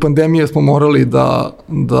nažalost zbog pandemije smo morali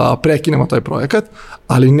da prekinemo taj projekat,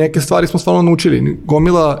 ali neke stvari smo stvarno naučili.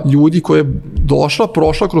 Gomila ljudi koja je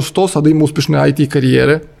prošla kroz to, sada ima uspešne IT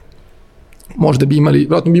karijere, možda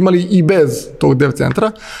vjerojatno bi imali i bez tog Dev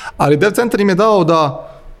centra, ali Dev centar im je dao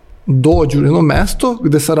da dođu u jedno mesto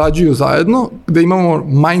gde sarađuju zajedno, gde imamo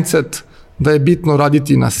mindset da je bitno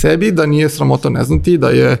raditi na sebi, da nije sramota ne znati, da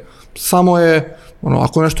je samo je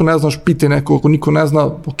ako nešto ne znaš, pitaj neko, ako niko ne zna,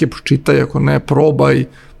 ok, pročitaj, ako ne, probaj.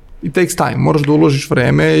 It takes time, moraš da uložiš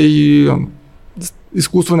vreme i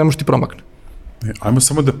iskustvo ne može ti promakne. Ajmo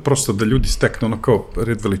samo da ljudi steknu ono kao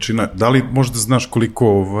red veličina. Da li možda znaš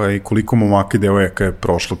koliko momaka i devojaka je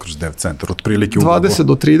prošlo kroz Dev centar? Otprilike 20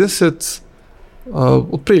 do 30,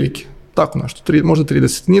 otprilike, tako nešto, možda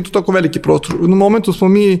 30. Nije to tako veliki prostor. U momentu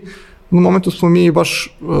smo mi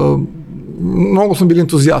baš mnogo smo bili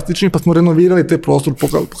entuzijastični, pa smo renovirali te prostor,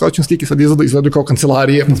 pokazat ću slike, sad izgledaju kao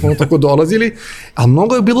kancelarije, pa smo tako dolazili, a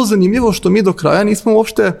mnogo je bilo zanimljivo što mi do kraja nismo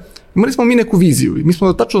uopšte, imali smo mi neku viziju i mi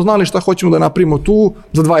smo tačno znali šta hoćemo da napravimo tu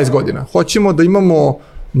za 20 godina. Hoćemo da imamo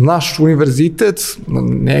naš univerzitet,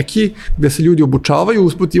 neki, gde se ljudi obučavaju,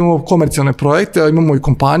 usput imamo komercijalne projekte, imamo i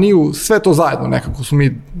kompaniju, sve to zajedno nekako smo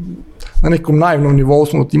mi na nekom naivnom nivou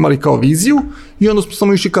smo imali kao viziju i onda smo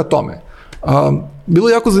samo išli ka tome. Bilo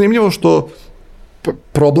je jako zanimljivo što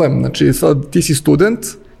problem, znači sad ti si student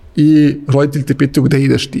i roditelji te pitaju gde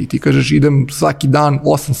ideš ti kažeš idem svaki dan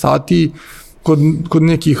 8 sati kod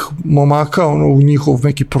nekih momaka u njihov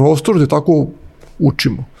neki prostor gde tako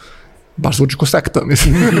učimo. Baš zvuči ko sekta,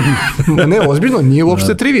 mislim. Ne, ozbiljno, nije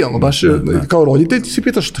uopšte trivialno, baš kao roditelj ti si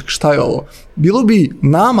pitaš šta je ovo. Bilo bi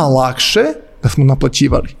nama lakše da smo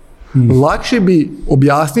naplaćivali. Lakše bi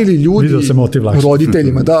objasnili ljudi,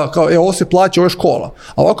 roditeljima, da, kao, ovo se plaća, ovo je škola.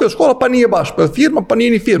 A ovako je škola, pa nije baš, pa je firma, pa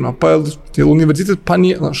nije ni firma, pa je univerzitet, pa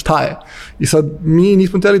nije, šta je? I sad, mi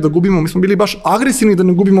nismo htjeli da gubimo, mi smo bili baš agresivni da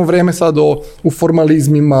ne gubimo vreme sad u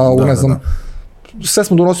formalizmima, ne znam, sve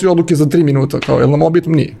smo donosili odluke za 3 minuta, kao, jel nam ovo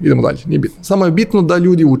bitno? Nije, idemo dalje, nije bitno. Samo je bitno da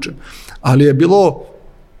ljudi uče. Ali je bilo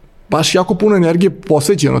baš jako puno energije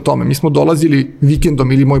posvećeno tome. Mi smo dolazili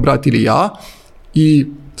vikendom, ili moj brat ili ja, i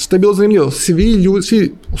što je bilo zanimljivo,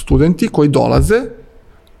 svi studenti koji dolaze,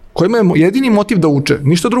 kojima je jedini motiv da uče,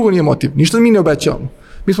 ništa drugo nije motiv, ništa mi ne obećavamo.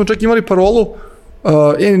 Mi smo čak imali parolu,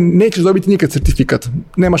 nećeš dobiti nikad certifikat,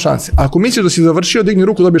 nema šanse. Ako misliš da si završio, digni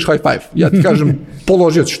ruku, dobiješ high five. Ja ti kažem,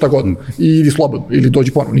 položio si šta god i idi slobodno, ili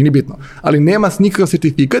dođi ponovno, nije bitno. Ali nema nikakav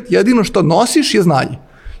certifikat, jedino što nosiš je znanje.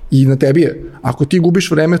 I na tebi je. Ako ti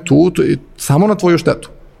gubiš vreme tu, to je samo na tvoju štetu.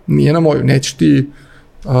 Nije na moju, nećeš ti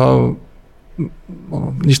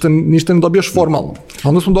ništa ne dobijaš formalno.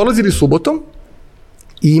 Onda smo dolazili subotom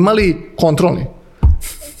i imali kontrolni.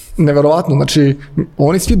 Neverovatno, znači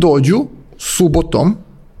oni svi dođu subotom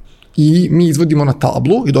i mi izvodimo na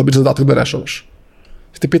tablu i dobiješ zadatak da rešavaš.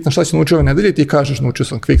 Te pitan šta si naučio ove nedelje i ti kažeš naučio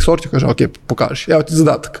sam quick sort i kažem ok, pokaži, evo ti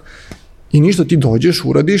zadatak. I ništa, ti dođeš,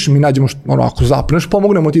 uradiš, mi nađemo, ako zapneš,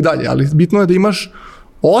 pomognemo ti dalje, ali bitno je da imaš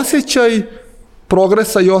osjećaj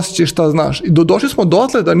progresa i osjećaj šta znaš. I došli smo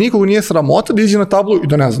dotle da nikog nije sramota da iđe na tablu i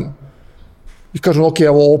da ne zna. I kažem, ok,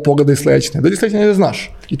 evo ovo pogledaj sledeće nedelje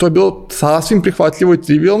znaš. I to je bilo sasvim prihvatljivo i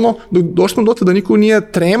trivialno, dok došli smo dotle da nikog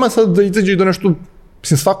nije trema sad da izađe i da nešto,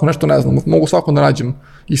 mislim, svako nešto ne znam, mogu svakom da nađem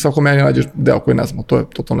i svako meni nađeš deo koji ne znam, to je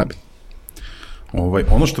totalno nebitno.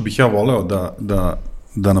 Ono što bih ja voleo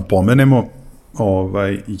da napomenemo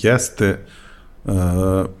jeste,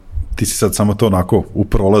 ti si sad samo to onako u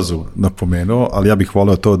prolazu napomenuo, ali ja bih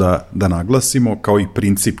voleo to da naglasimo, kao i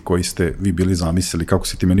princip koji ste vi bili zamislili, kako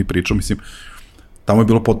si ti meni pričao, mislim, tamo je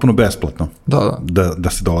bilo potpuno besplatno da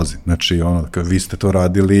se dolazi. Znači, vi ste to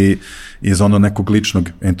radili iz nekog ličnog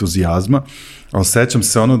entuzijazma, ali sećam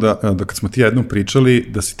se da kad smo ti jednom pričali,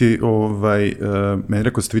 da si ti, meni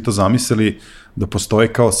rekao da ste vi to zamislili, da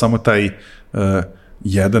postoje kao samo taj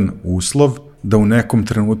jedan uslov, da u nekom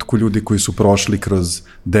trenutku ljudi koji su prošli kroz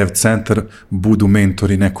dev centar budu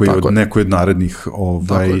mentori nekoj od narednih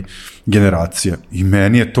generacija. I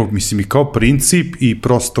meni je to, mislim, i kao princip i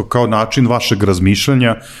prosto kao način vašeg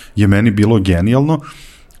razmišljanja je meni bilo genijalno,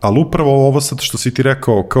 ali upravo ovo sad što si ti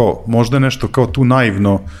rekao, kao možda je nešto kao tu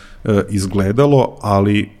naivno izgledalo,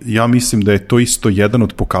 ali ja mislim da je to isto jedan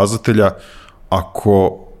od pokazatelja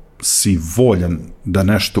ako si voljan da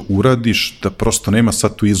nešto uradiš, da prosto nema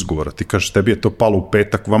sad tu izgovora. Ti kažeš, tebi je to palo u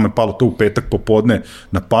petak, vama je palo to u petak popodne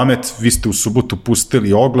na pamet, vi ste u subotu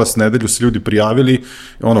pustili oglas, nedelju se ljudi prijavili,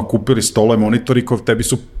 kupili stole, monitori, tebi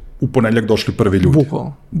su u ponedeljak došli prvi ljudi.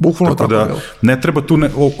 Bukvalno tako da, ne treba tu,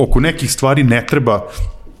 oko nekih stvari ne treba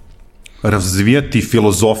razvijati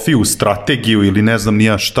filozofiju, strategiju ili ne znam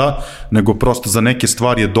nija šta, nego prosto za neke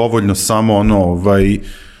stvari je dovoljno samo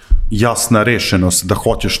jasna rešenost da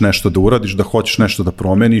hoćeš nešto da uradiš, da hoćeš nešto da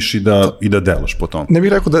promeniš i da delaš po tom. Ne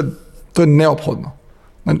bih rekao da to je neophodno.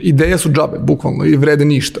 Ideje su džabe, bukvalno, i vrede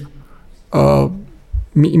ništa.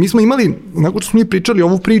 Mi smo imali, nakon što smo mi pričali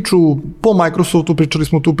ovu priču po Microsoftu, pričali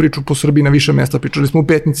smo tu priču po Srbiji na više mesta, pričali smo u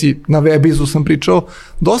Petnici, na Webizu sam pričao,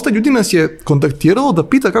 dosta ljudi nas je kontaktiralo da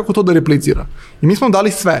pita kako to da replicira. I mi smo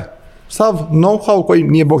dali sve. Sav know-how koji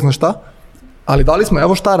nije bog zna šta, ali dali smo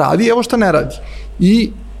evo šta radi, evo šta ne radi.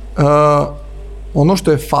 I ono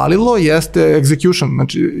što je falilo jeste execution,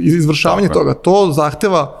 znači izvršavanje toga. To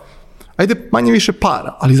zahteva, ajde manje više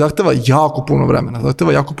para, ali zahteva jako puno vremena,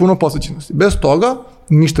 zahteva jako puno posvećenosti. Bez toga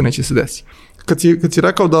ništa neće se desiti. Kad si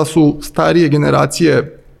rekao da su starije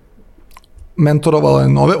generacije mentorovale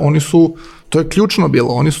nove, to je ključno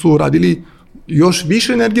bilo, oni su radili, još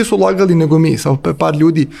više energije su ulagali nego mi. Samo par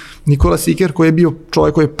ljudi, Nikola Siker koji je bio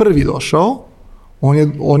čovjek koji je prvi došao,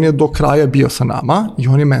 on je do kraja bio sa nama i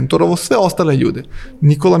on je mentorovao sve ostale ljude.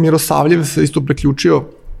 Nikola Mirosavljev se isto preključio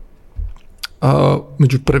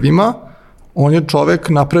među prvima. On je čovek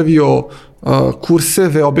napravio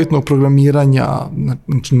kurseve objektnog programiranja,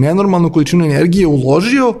 znači nenormalnu količinu energije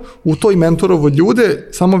uložio u to i mentorovo ljude,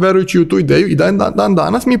 samo verujući u tu ideju, i dan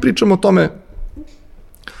danas mi pričamo o tome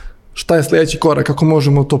šta je sledeći korak, kako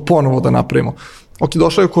možemo to ponovo da napravimo. Ok,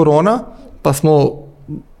 došla je korona, pa smo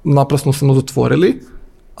naprasno smo zatvorili,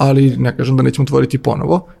 ali ne kažem da nećemo otvoriti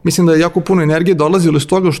ponovo. Mislim da je jako puno energije dolazilo iz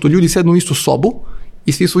toga što ljudi sednu u istu sobu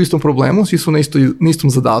i svi su u istom problemu, svi su na istom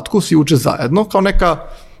zadatku, svi uče zajedno, kao neka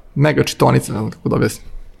mega čitonica, ne znam kako da objasnim.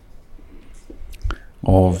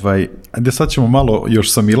 Ajde sad ćemo malo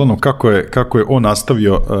još sa Milanom, kako je on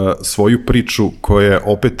nastavio svoju priču koja je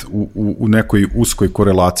opet u nekoj uskoj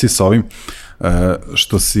korelaciji sa ovim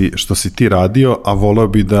što si ti radio, a voleo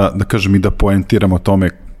bi da kažem i da poentiramo tome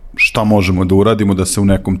šta možemo da uradimo da se u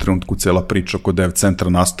nekom trenutku cela priča oko dev centra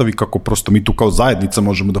nastavi, kako prosto mi tu kao zajednica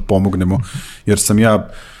možemo da pomognemo, jer sam ja,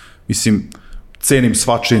 mislim, cenim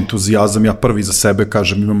svačiji entuzijazam, ja prvi za sebe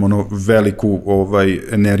kažem, imam veliku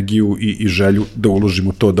energiju i želju da uložim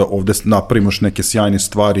u to da ovde napravimo neke sjajne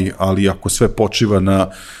stvari, ali ako sve počiva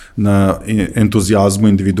na entuzijazmu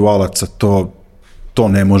individualaca, to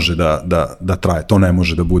ne može da traje, to ne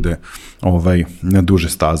može da bude na duže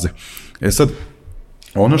staze. Sad,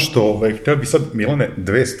 ono što, htio bi sad, Milane,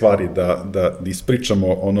 dve stvari da ispričamo,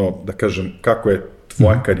 da kažem, kako je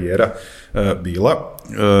tvoja karijera bila,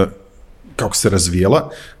 kako se razvijela.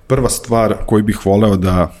 Prva stvar koju bih voleo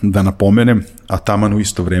da napomenem, a taman u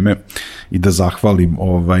isto vreme i da zahvalim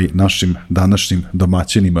našim današnjim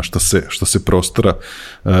domaćinima što se prostora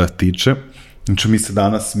tiče. Znači,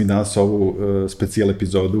 mi danas ovu specijal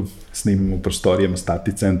epizodu snimamo u prostorijama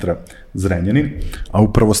Starti centra Zrenjanin, a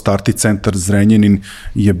upravo Starti centar Zrenjanin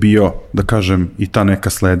je bio, da kažem, i ta neka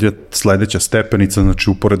sledeća stepenica, znači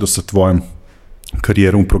uporedo sa tvojom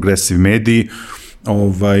karijerom u Progressive mediji,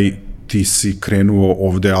 ti si krenuo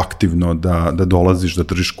ovde aktivno da dolaziš, da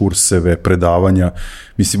držiš kurseve, predavanja,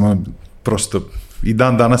 mislim, prosto i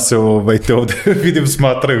dan danas se te ovde vidim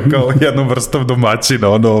smatraju kao jednom vrstom domaćina,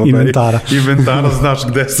 inventara, znaš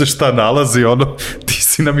gde se šta nalazi, ti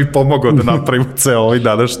si nam i pomogao da napravimo ceo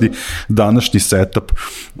današnji setup.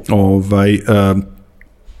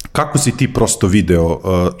 Kako si ti prosto video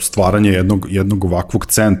stvaranje jednog ovakvog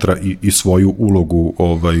centra i svoju ulogu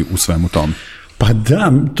u svemu tome? Pa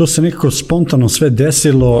da, to se nekako spontano sve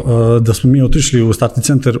desilo da smo mi otišli u Starti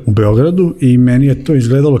centar u Beogradu i meni je to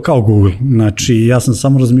izgledalo kao Google. Znači, ja sam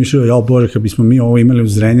samo razmišljao, jao Bože, kad bismo mi ovo imali u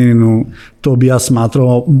Zrenjaninu, to bi ja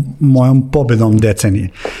smatrao mojom pobedom decenije.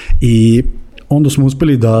 I onda smo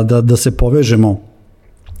uspeli da se povežemo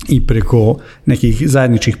i preko nekih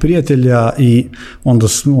zajedničkih prijatelja i onda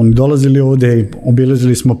su oni dolazili ovde i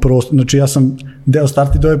obilazili smo prostor, znači ja sam deo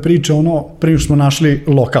Starti do ove priče, prije smo našli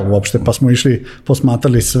lokal uopšte, pa smo išli,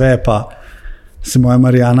 posmatrali sve, pa se moja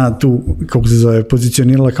Marijana tu, kako se zove,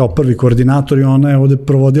 pozicionirala kao prvi koordinator i ona je ovde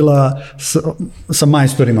provodila sa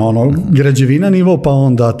majstorima, građevina nivo, pa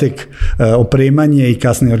onda tek opremanje i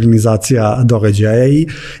kasnije organizacija događaja i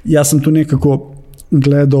ja sam tu nekako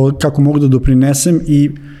gledao kako mogu da doprinesem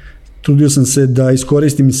i trudio sam se da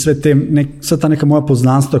iskoristim sve ta neka moja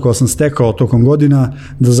poznanstva koja sam stekao tokom godina,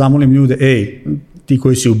 da zamolim ljude, ti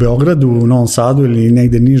koji si u Beogradu, u Novom Sadu ili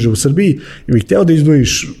negde niže u Srbiji, i bih hteo da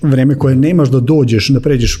izdvojiš vreme koje nemaš da dođeš, da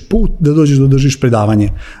pređeš put, da dođeš da držiš predavanje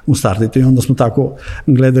u Startitu. I onda smo tako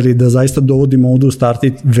gledali da zaista dovodimo ovde u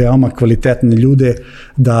Startit veoma kvalitetne ljude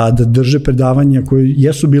da drže predavanja koje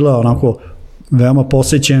jesu bila onako veoma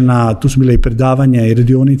posećena, tu su bile i predavanja i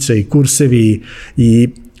radionice i kursevi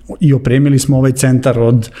i opremili smo ovaj centar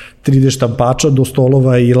od 3D štampača do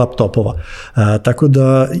stolova i laptopova. Tako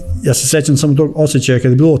da ja se sećam samo tog osjećaja kada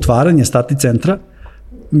je bilo otvaranje Starti centra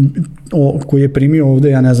koji je primio ovde,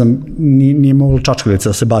 ja ne znam, nije moglo čačkalica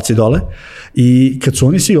da se baci dole i kad su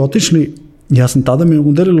oni svi otišli, ja sam tada me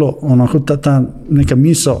udarilo onako ta neka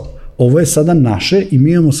misao, ovo je sada naše i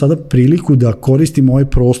mi imamo sada priliku da koristimo ovaj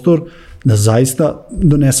prostor da zaista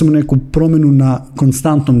donesemo neku promenu na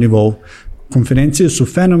konstantnom nivou. Konferencije su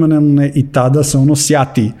fenomenalne i tada se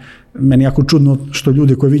sjati. Meni je jako čudno što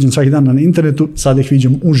ljude koje viđam svaki dan na internetu, sada ih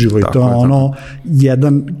viđam uživo i to je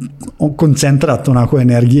jedan koncentrat onako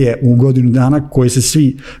energije u godinu dana koji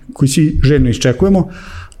svi željno iščekujemo,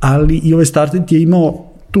 ali i ovaj Startit je imao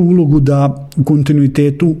tu ulogu da u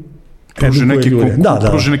kontinuitetu pruži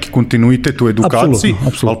neki kontinuitet u edukaciji,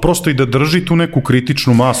 ali prosto i da drži tu neku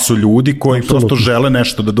kritičnu masu ljudi koji prosto žele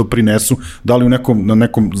nešto da doprinesu, da li na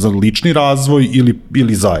nekom za lični razvoj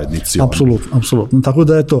ili zajednici. Apsolutno. Tako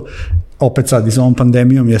da eto, opet sad i sa ovom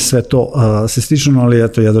pandemijom je sve to se stično, ali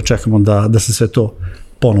eto, ja dočekamo da se sve to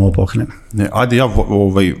ponovo pokrene. Ajde, ja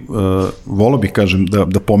volio bih, kažem,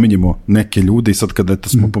 da pominjemo neke ljude i sad kada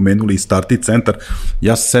smo pomenuli i Starti centar,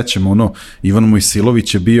 ja se sećam, Ivan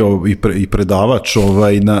Mojsilović je bio i predavač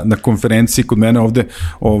na konferenciji kod mene ovde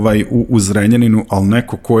u Zrenjaninu, ali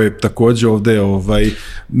neko ko je takođe ovde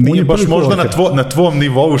nije baš možda na tvom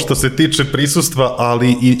nivou što se tiče prisustva,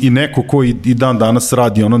 ali i neko ko i dan danas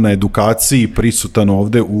radi na edukaciji, prisutan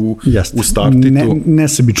ovde u Startitu.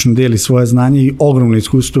 Nesebično deli svoje znanje i ogromno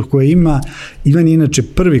iskustvo koje ima. Ivan je inače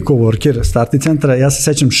prvi coworker Starti centra, ja se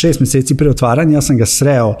sećam 6 meseci pre otvaranja, ja sam ga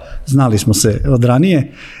sreo, znali smo se od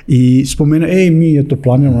ranije i spomenuo, mi je to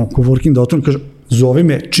planiramo na coworking da otvorim, kaže, zovi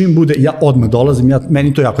me, čim bude, ja odmah dolazim,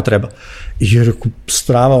 meni to jako treba. I je rekao,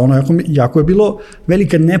 strava, jako je bilo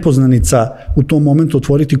velika nepoznanica u tom momentu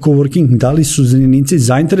otvoriti coworking, da li su Zrenjaninci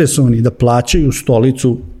zainteresovani da plaćaju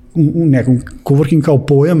stolicu u nekom coworking kao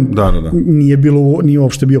pojam, nije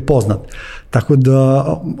uopšte bio poznat. Tako da,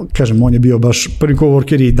 kažem, on je bio baš prvi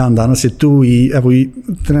coworker i dan danas je tu i evo i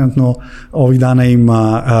trenutno ovih dana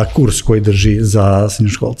ima kurs koji drži za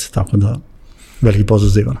srednjoškolce, tako da veliki pozdrav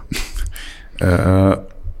za Ivana.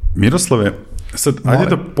 Miroslave, sad, ajde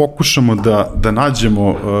da pokušamo da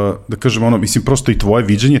nađemo, da kažemo mislim, prosto i tvoje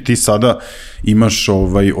viđenje, ti sada imaš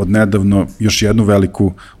od nedavno još jednu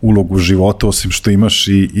veliku ulogu u životu, osim što imaš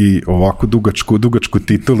i ovako dugačku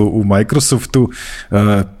titulu u Microsoftu,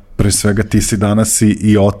 pre svega ti si danas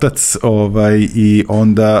i otac i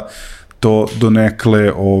onda to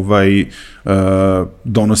donekle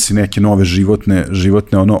donosi neke nove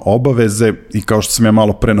životne obaveze i kao što sam ja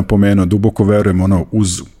malo pre napomenuo, duboko verujem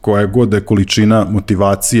uz koja god da je količina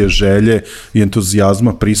motivacije, želje i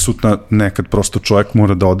entuzijazma prisutna, nekad prosto čovjek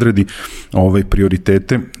mora da odredi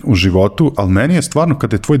prioritete u životu, ali meni je stvarno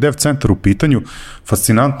kada je tvoj dev centar u pitanju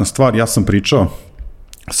fascinantna stvar. Ja sam pričao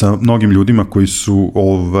sa mnogim ljudima koji su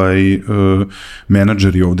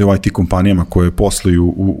menadžeri ovde u IT kompanijama koje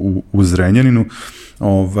posluju u Zrenjaninu,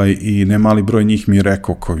 i nemali broj njih mi je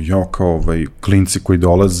rekao kao klinci koji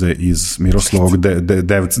dolaze iz Miroslavog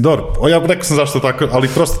Devca. Dobro, ja rekao sam zašto tako, ali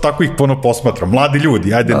prosto tako ih posmatram. Mladi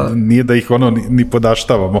ljudi, ajde, nije da ih ni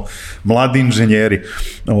podaštavamo. Mladi inženjeri.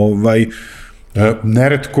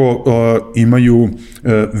 Neretko imaju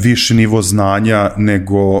viši nivo znanja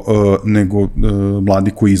nego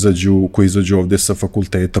mladi koji izađu ovde sa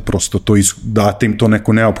fakulteta, prosto to date im to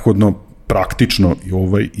neko neophodno praktično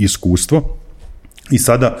iskustvo. I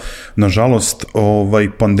sada, nažalost,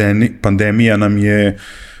 pandemija nam je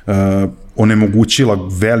onemogućila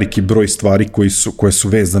veliki broj stvari koje su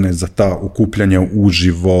vezane za ta okupljanja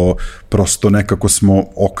uživo, prosto nekako smo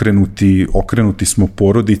okrenuti smo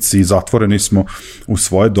porodici, zatvoreni smo u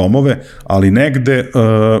svoje domove, ali negde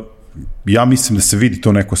ja mislim da se vidi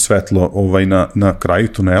to neko svetlo na kraju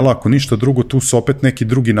tunela, ako ništa drugo, tu su opet neki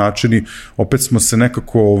drugi načini, opet smo se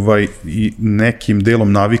nekako i nekim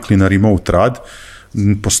delom navikli na remote rad,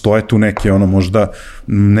 postoje tu možda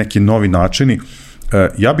neki novi načini.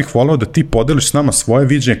 Ja bih voleo da ti podeliš s nama svoje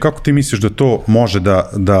viđenje, kako ti misliš da to može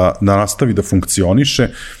da nastavi da funkcioniše,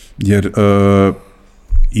 jer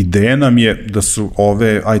ideja nam je da su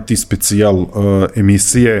ove IT specijal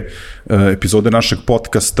emisije, epizode našeg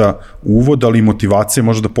podcasta uvod, ali i motivacije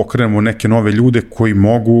možda da pokrenemo neke nove ljude koji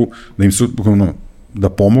mogu da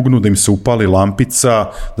pomognu, da im se upali lampica,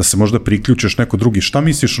 da se možda priključiš neko drugi. Šta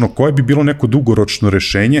misliš, koje bi bilo neko dugoročno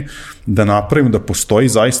rešenje da napravimo da postoji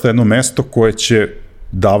zaista jedno mesto koje će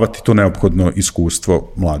davati to neophodno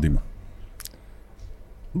iskustvo mladima?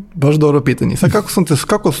 Baš dobro pitanje. Sad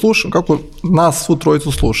kako nas svu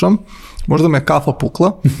trojicu slušam, možda me kafa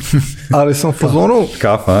pukla, ali sam u fazonu...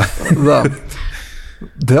 Kafa? Da.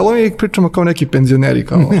 Delo mi pričamo kao neki penzioneri,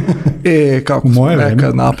 kao, kako smo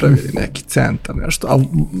nekad napravili neki centar, nešto. Ali,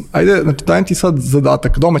 ajde, znači, dajem ti sad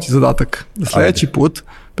zadatak, domaći zadatak, da sledeći put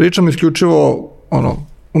pričamo isključivo,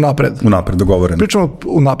 unapred. Unapred, dogovoreno. Pričamo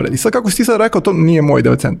unapred. I sad, kako si ti sad rekao, to nije moj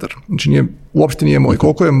dev centar. Znači, uopšte nije moj.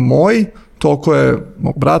 Koliko je moj, toliko je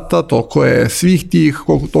mog brata, toliko je svih tih,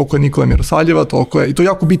 toliko je Nikola Mirosaljeva, toliko je, i to je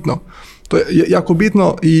jako bitno. To je jako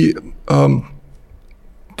bitno i...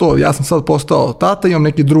 ja sam sad postao tata, imam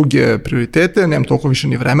neke druge prioritete, nemam toliko više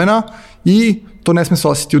ni vremena i to ne sme se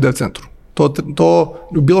osjetiti u dev centru. To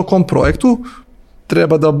u bilo kom projektu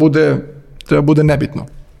treba da bude nebitno.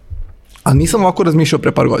 A nisam ovako razmišljao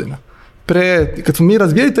pre par godina. Kad smo mi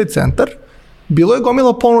razvijeli taj centar, bilo je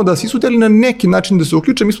gomila ponuda, svi su htjeli na neki način da se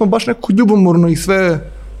uključe, mi smo baš nekako ljubomorno ih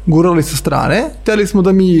sve gurali sa strane, htjeli smo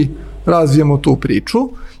da mi razvijemo tu priču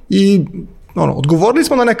i odgovorili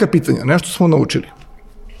smo na neka pitanja, nešto smo naučili.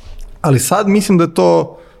 Ali sad mislim da je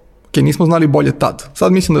to, nismo znali bolje tad,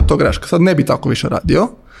 sad mislim da je to greška, sad ne bi tako više radio,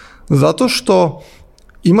 zato što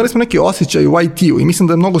imali smo neki osjećaj u IT-u i mislim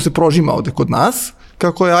da je mnogo se prožima ovde kod nas,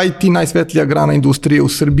 kako je IT najsvetlija grana industrije u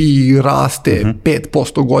Srbiji, raste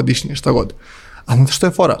 5% godišnje, šta god. A znate što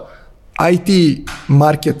je fora? IT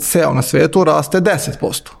market ceo na svetu raste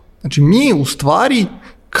 10%. Znači mi u stvari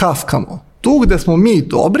kaskamo. Tu gde smo mi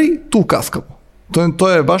dobri, tu kaskamo. To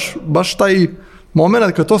je baš taj moment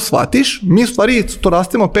kada to shvatiš, mi u stvari to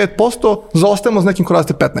rastemo 5%, zaostajemo s nekim ko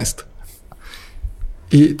raste 15%.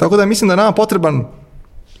 I tako da mislim da je nama potreban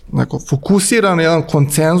fokusiran jedan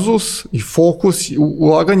konsenzus i fokus,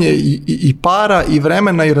 ulaganje i para i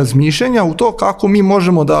vremena i razmišljenja u to kako mi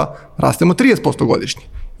možemo da rastemo 30% godišnje.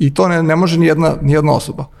 I to ne može ni jedna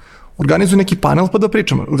osoba. Organizuj neki panel pa da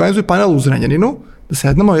pričamo. Organizuj panel u Zrenjaninu, da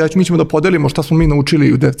sednemo, mi ćemo da podelimo šta smo mi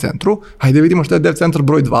naučili u dev centru, hajde vidimo šta je dev centar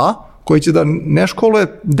broj 2, koji će da ne školuje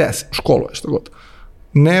 10, školuje šta god.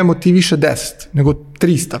 Ne motiviše 10, nego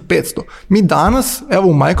 300, 500. Mi danas, evo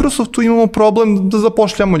u Microsoftu imamo problem da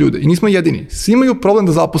zapošljamo ljude i nismo jedini. Svi imaju problem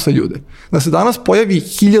da zaposle ljude. Da se danas pojavi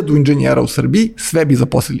 1000 inženjera u Srbiji, sve bi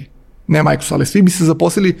zaposlili. Ne Microsoft, ali svi bi se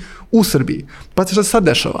zaposlili u Srbiji. Pa šta se sad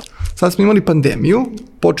dešava? Sad smo imali pandemiju,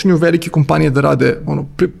 počinju velike kompanije da rade,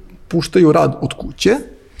 puštaju rad od kuće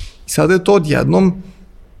i sada je to odjednom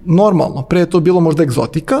normalno. Pre je to bilo možda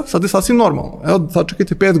egzotika, sad je sasvim normalno. Evo,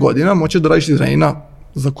 sačekajte 5 godina, moćeš da radiš iz Zrenjanina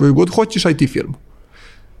za koju god hoćeš IT firmu.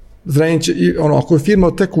 Zrenjanin će, ako je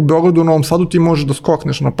firma tek u Beogradu, u Novom Sadu, ti možeš da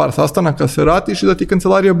skokneš na par sastanaka, se vratiš i da ti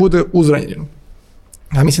kancelarija bude u Zrenjaninu.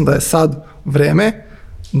 Ja mislim da je sad vreme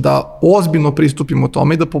da ozbiljno pristupimo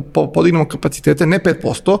tome i da podignemo kapacitete ne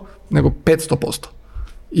 5%, nego 500%.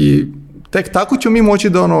 I tek tako ćemo mi moći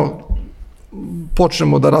da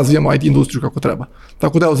počnemo da razvijamo IT industriju kako treba.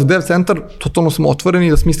 Tako da za Dev centar totalno smo otvoreni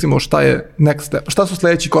da smislimo šta je next step, šta su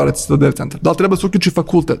sledeći koraci za Dev centar. Da li treba se uključi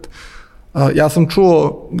fakultet? Ja sam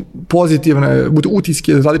čuo pozitivne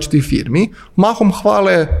utiske iz različitih firmi, mahom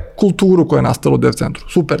hvale kulturu koja je nastala u Dev centru.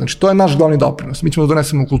 Super, znači to je naš glavni doprinos. Mi ćemo da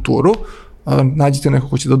donesemo kulturu, nađite neko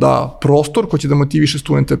ko će da da prostor, ko će da motiviše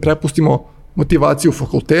studente, prepustimo motivaciju u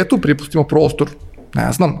fakultetu, prepustimo prostor,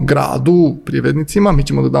 ne znam, gradu, privrednicima, mi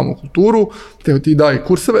ćemo da damo kulturu, te ti daj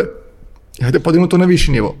kurseve, i hajde podignu to na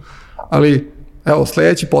viši nivo. Ali, evo,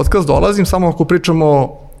 sledeći podcast dolazim, samo ako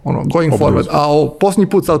pričamo going forward, a posljednji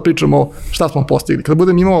put sad pričamo šta smo postigli. Kada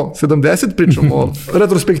budem imao 70, pričamo o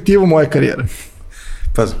retrospektivu moje karijere.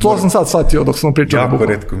 Pa, to sam sad shvatio dok smo pričali. Jako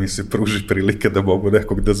retko mi se pruži prilike da mogu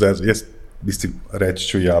nekog da zezam. Mislim, reći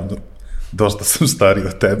ću javno, dosta sam stariji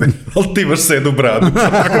od tebe, ali ti imaš sedu bradu.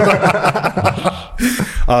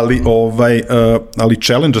 ali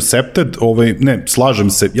challenge accepted, ne, slažem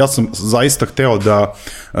se, ja sam zaista hteo da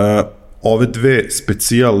ove dve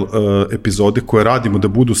specijal epizode koje radimo da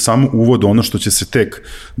budu samo uvod ono što će se tek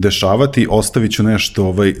dešavati, ostavit ću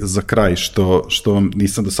nešto za kraj što vam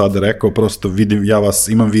nisam do sada rekao, prosto vidim, ja vas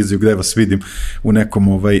imam viziju gde vas vidim u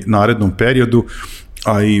nekom narednom periodu,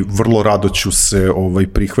 a i vrlo rado ću se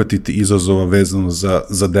prihvatiti izazova vezano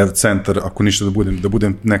za Dev centar, ako ništa da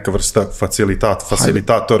budem neka vrsta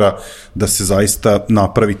facilitatora, da se zaista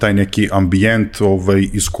napravi taj neki ambijent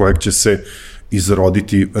iz kojeg će se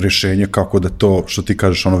izroditi rešenje kako da to, što ti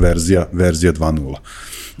kažeš, verzija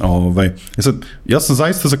 2.0. Sad, ja sam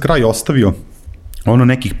zaista za kraj ostavio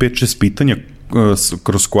nekih 5-6 pitanja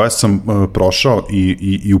kroz koje sam prošao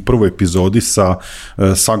i u prvoj epizodi sa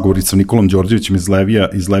sagovoricom Nikolom Đorđevićem iz Levija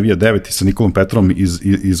 9 i sa Nikolom Petrovom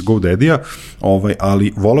iz GoDaddy-a,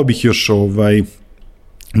 ali volao bih još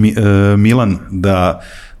Milan da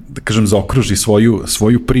kažem, zaokruži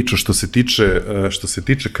svoju priču što se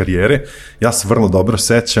tiče karijere. Ja se vrlo dobro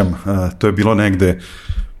sećam, to je bilo negde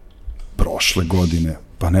prošle godine,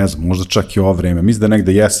 pa ne znam, možda čak i ovo vreme, mislim da je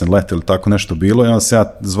negde jesen, lete ili tako nešto bilo, i onda se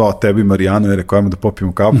ja zvao tebi Marijanu i rekao, ajmo da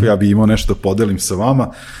popijemo kafu, ja bi imao nešto da podelim sa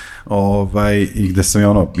vama, i gde sam je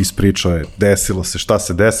ispričao, desilo se, šta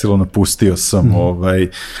se desilo, napustio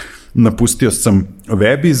sam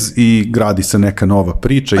Webiz i gradi se neka nova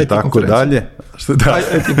priča i tako dalje.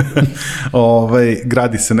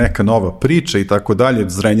 Gradi se neka nova priča i tako dalje,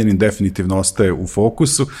 Zrenjanin definitivno ostaje u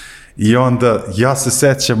fokusu i onda ja se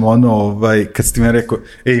sećam kad si ti me rekao,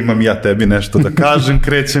 imam ja tebi nešto da kažem,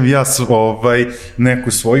 krećem ja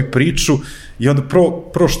neku svoju priču i onda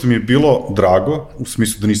prvo što mi je bilo drago, u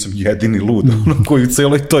smislu da nisam jedini lud, koji u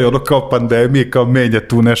celoj toj kao pandemije, kao menja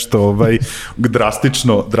tu nešto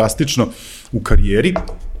drastično u karijeri.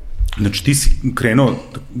 Znači ti si krenuo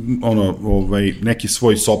neki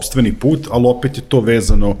svoj sopstveni put, ali opet je to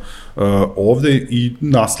vezano ovde i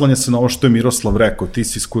naslanja se na ovo što je Miroslav rekao, ti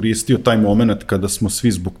si iskoristio taj moment kada smo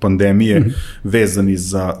svi zbog pandemije vezani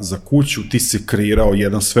za kuću, ti si kreirao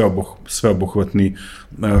jedan sveobuhvatni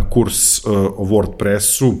kurs o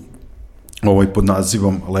WordPressu, pod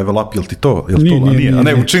nazivom Level Up, jel ti to? Nije. A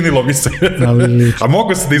ne, učinilo mi se. A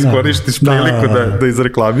mogu se da iskoristiš priliku da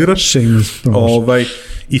izreklamiraš.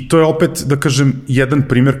 I to je opet, da kažem, jedan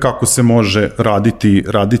primjer kako se može raditi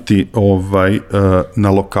na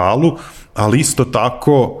lokalu, ali isto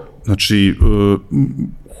tako, znači,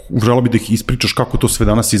 želeo bih da ih ispričaš kako to sve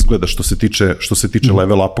danas izgleda što se tiče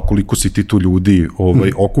Level Upa, koliko si ti tu ljudi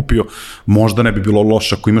okupio. Možda ne bi bilo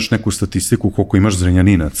loše ako imaš neku statistiku koliko imaš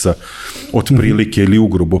Zrenjaninaca otprilike ili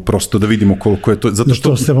ugrubo, prosto da vidimo koliko je to. Zato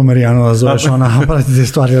što Stevo Marijanova zoveš pratite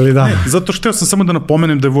stvari, ali da. Zato što ja sam samo da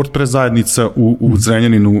napomenem da je WordPress zajednica u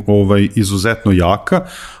Zrenjaninu izuzetno jaka,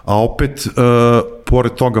 a opet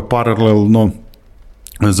pored toga paralelno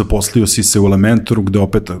zaposlio si se u Elementoru gde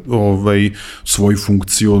opet svoju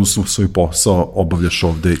funkciju, odnosno svoj posao obavljaš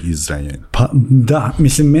ovde iz Zrenjanina. Pa da,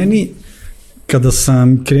 mislim, meni kada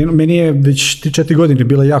sam krenuo, meni je već 4 godine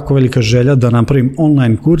bila jako velika želja da napravim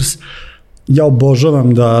online kurs. Ja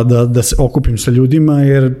obožavam da se okupim sa ljudima,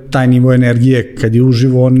 jer taj nivo energije kad je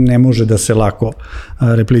uživo on ne može da se lako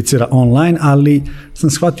replicira online, ali sam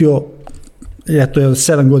shvatio, eto,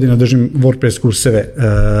 7 godina držim WordPress kurseve,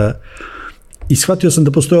 i shvatio sam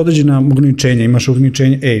da postoje određena ograničenja, imaš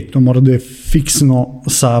ograničenje, to mora da je fiksno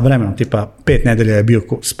sa vremenom, tipa 5 nedelja je bio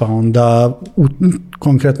kurs, pa onda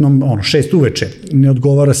konkretno 6 uveče, ne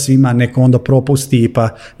odgovara svima, neko onda propusti pa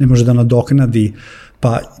ne može da nadoknadi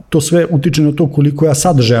Pa to sve utiče na to koliko ja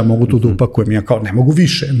sadržaja mogu tu da upakujem. Ja kao ne mogu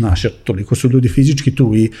više, znaš, jer toliko su ljudi fizički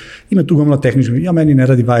tu i ima tu gomila tehnički. Ja, meni ne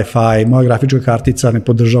radi Wi-Fi, moja grafička kartica ne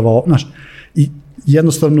podržava, znaš. I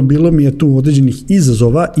jednostavno bilo mi je tu određenih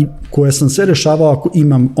izazova i koje sam sve rešavao ako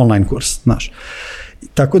imam online kurs, znaš.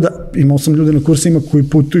 Tako da imao sam ljude na kursima koji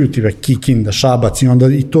putuju tipa Kikinda, Šabac i onda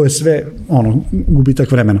i to je sve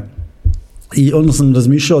gubitak vremena. I onda sam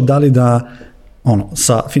razmišljao da li da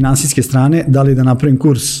sa finansijske strane, da li da napravim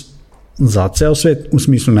kurs za ceo svet, u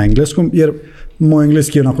smislu na engleskom, jer moj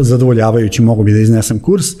engleski je onako zadovoljavajući, mogu bi da iznesem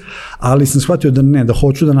kurs, ali sam shvatio da ne, da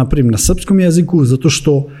hoću da napravim na srpskom jeziku, zato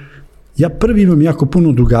što ja prvi imam jako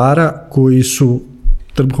puno drugara koji su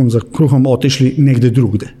trbuhom za kruhom otišli negde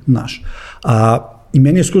drugde, znaš. I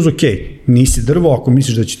meni je skroz ok, nisi drvo, ako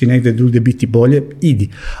misliš da će ti negde drugde biti bolje, idi.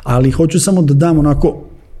 Ali hoću samo da dam onako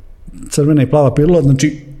crvena i plava pilula,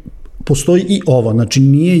 znači postoji i ovo, znači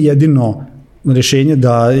nije jedino rešenje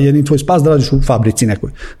da jedini tvoj spas da radiš u fabrici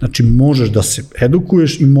nekoj. Znači možeš da se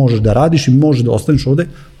edukuješ i možeš da radiš i možeš da ostaneš ovde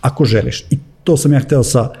ako želiš. I to sam ja hteo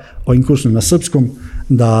sa ovim kursom na srpskom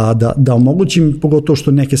da omogućim, pogotovo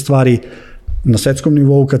što neke stvari na svetskom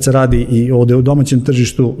nivou kad se radi i ovde u domaćem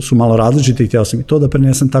tržištu su malo različite i hteo sam i to da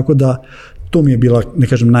prenesem, tako da to mi je bila, ne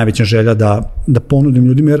kažem, najveća želja da ponudim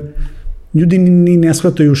ljudima, jer ljudi ni ne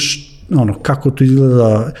shvataju kako to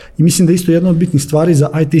izgleda i mislim da isto jedna od bitnih stvari za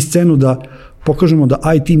IT scenu da pokažemo da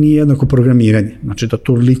IT nije jednako programiranje, znači da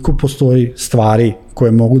toliko postoji stvari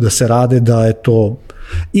koje mogu da se rade, da je to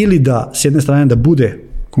ili da s jedne strane da bude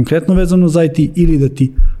konkretno vezano za IT ili da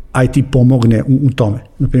ti IT pomogne u tome.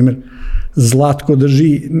 Naprimjer, Zlatko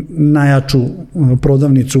drži najjaču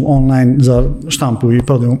prodavnicu online za štampu i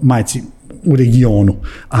prodaju majci u regionu,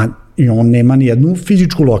 i on nema ni jednu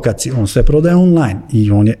fizičku lokaciju, on sve prodaje online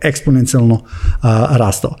i on je eksponencijalno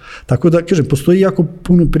rastao. Tako da, kažem, postoji jako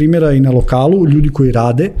puno primjera i na lokalu, ljudi koji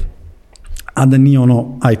rade, a da nije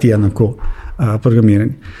IT jednako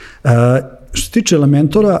programiranje. Što se tiče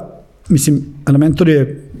Elementora, mislim, Elementor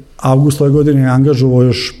je avgust ove godine angažovao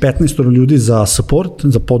još 15 ljudi za support,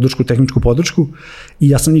 za tehničku podršku i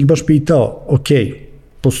ja sam njih baš pitao, ok,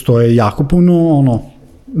 postoje jako puno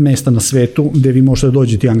mesta na svetu gde vi možete da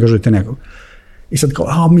dođete i angažujete nekog. I sad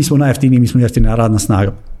kao, mi smo najjeftiniji, mi smo jeftina radna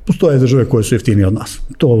snaga. Postoje države koje su jeftinije od nas.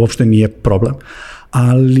 To uopšte nije problem.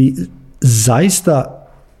 Ali zaista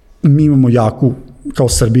mi imamo jaku, kao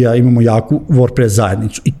Srbija, imamo jaku WordPress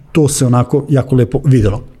zajednicu i to se onako jako lepo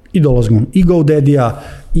videlo. I dolazimo i GoDaddy-a,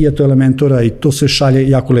 i Elementora i to se šalje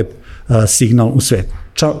jako lep signal u svet.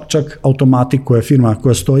 Čak Automatic, koja je firma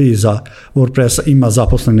koja stoji iza WordPressa, ima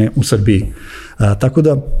zaposlene u Srbiji. Tako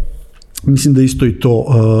da mislim da isto i to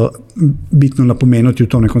bitno napomenuti u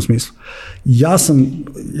tom nekom smislu.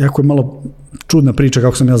 Jako je malo čudna priča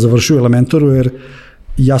kako sam ja završio u Elementoru, jer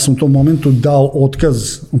ja sam u tom momentu dao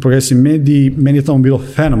otkaz u Progressive Mediji, meni je tamo bilo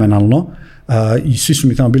fenomenalno i svi su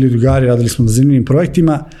mi tamo bili drugari, radili smo na zanimljivim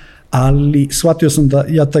projektima, ali shvatio sam da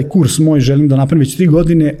ja taj kurs moj želim da napravim već 3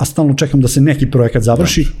 godine, a stalno čekam da se neki projekat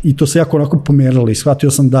završi i to se jako onako pomeralo i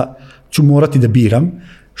shvatio sam da ću morati da biram,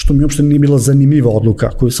 što mi uopšte nije bila zanimljiva odluka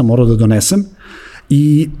koju sam morao da donesem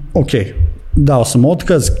i dao sam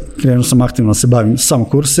otkaz, krenuo sam aktivno da se bavim samo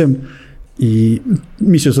kursem i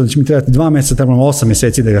mislio sam da će mi trebati 2 meseca, trebalo 8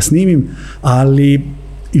 meseci da ga snimim, ali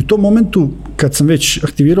i u tom momentu kad sam već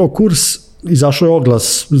aktivirao kurs, izašao je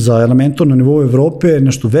oglas za Elementor na nivou Evrope,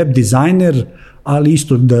 nešto web dizajner, ali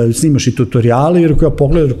isto da snimaš i tutoriale, jer ako ja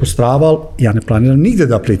pogledam ko Strava, ja ne planiram nigde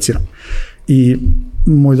da apliciram. I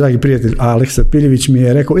moj dragi prijatelj Aleksa Piljević mi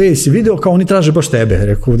je rekao, si video kao oni traže baš tebe.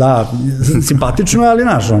 Rekao, da, simpatično je, ali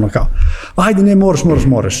znaš, kao, ajde, ne,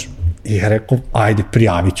 moraš. I ja rekao, ajde,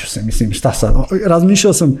 prijavit ću se, mislim, šta sad?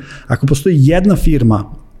 Razmišljao sam, ako postoji jedna firma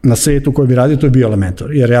na svetu koja bi radio, to je bio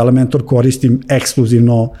Elementor, jer ja Elementor koristim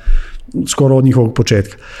ekskluzivno skoro od njihovog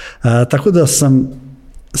početka. Tako da sam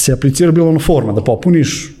se aplicirao, bilo forma da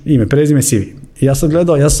popuniš ime, prezime, CV. I ja sam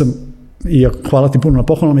gledao, i hvala ti puno na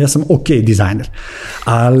pohvalama, ja sam dizajner.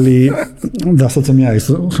 Ali, da, sad sam ja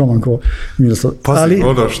isto skroman ko Miroslav. Pazi,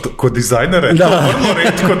 kod dizajnera je to vrlo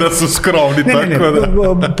retko da su skromni,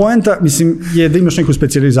 tako da... Poenta, mislim, je da imaš neku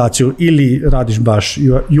specijalizaciju, ili radiš baš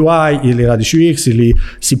UI, ili radiš UX, ili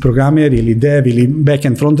si programer, ili dev, ili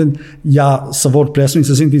backend, frontend. Ja sa WordPressom i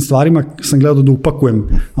sa svim tim stvarima sam gledao da upakujem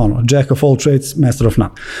jack of all trades, master of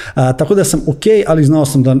none. Tako da sam ali znao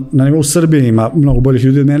sam da na nivou Srbije ima mnogo boljih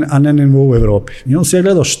ljudi od mene, a ne na nivou u Evropi. I onda sam ja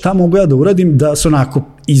gledao šta mogu ja da uradim da se onako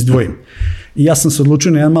izdvojim. I ja sam se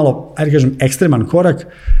odlučio na jedan malo, ajde kažem, ekstreman korak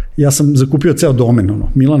ja sam zakupio ceo domen,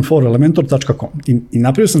 milan4elementor.com i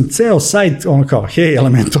napravio sam ceo sajt, kao, hey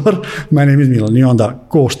Elementor, my name is Milan, i onda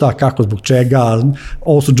ko, šta, kako, zbog čega,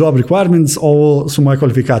 ovo su job requirements, ovo su moje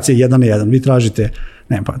kvalifikacije 1 na 1, vi tražite,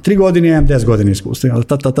 ne pa, 3 godine, imam 10 godina iskustva,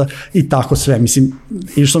 i tako sve, mislim,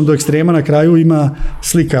 išao sam do ekstrema, na kraju ima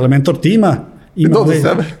slika Elementor tima, ima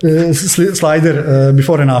slider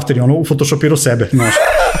before and after, u Photoshopiru sebe, znaš,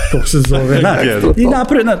 kako se zove, i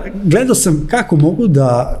napravio, gledao sam kako mogu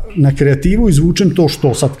da na kreativu izvučem to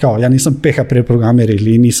što sad kao, ja nisam PHP programer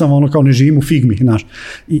ili nisam kao ne živim u Figmi, znaš,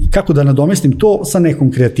 i kako da nadomestim to sa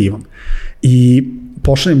nekom kreativom. I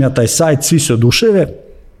pošaljem ja taj sajt, svi se oduševe,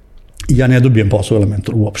 i ja ne dobijem posao u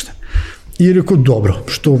Elementoru uopšte. I rekao, dobro,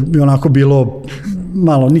 što bi onako bilo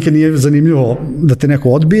malo, nikad nije zanimljivo da te neko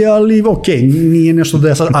odbije, ali okej, nije nešto da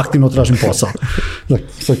ja sad aktivno tražim posao. Dakle,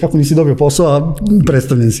 sad kako nisi dobio posao,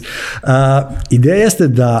 predstavljen si. Ideja jeste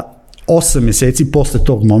da 8 meseci posle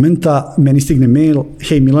tog momenta meni stigne mail,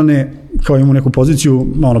 hej Milane, kao imamo neku poziciju,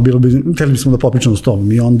 hteli bismo da popričamo s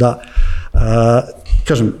tobom. I onda,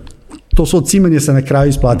 kažem, to svo cimanje se na kraju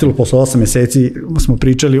isplatilo, posle 8 meseci smo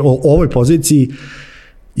pričali o ovoj poziciji.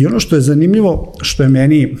 I ono što je zanimljivo, što je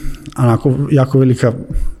meni onako jako velika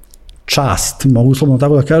čast, mogu slobodno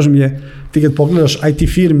tako da kažem, je ti kad pogledaš IT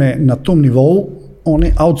firme na tom nivou,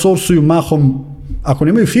 one outsourcuju mahom, ako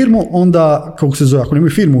nemaju firmu, onda, kako se zove, ako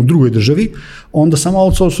nemaju firmu u drugoj državi, onda samo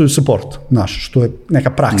outsourcuju support, znaš, što je neka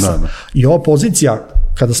praksa. Da. I ova pozicija,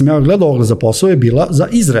 kada sam ja gledao oglas za posao, je bila za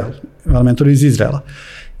Izrael, Elementor iz Izraela.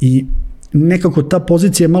 I nekako ta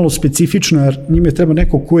pozicija je malo specifična, jer njime treba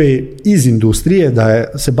neko ko je iz industrije, da je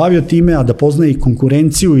se bavio time, a da poznaje i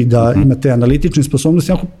konkurenciju i da imate analitične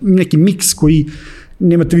sposobnosti, neki miks koji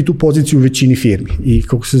nemate vi tu poziciju u većini firmi. I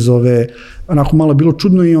kako se zove, onako malo bilo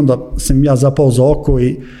čudno i onda sam ja zapao za oko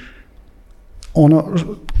i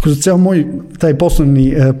kroz ceo moj taj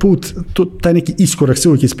poslovni put, taj neki iskorak se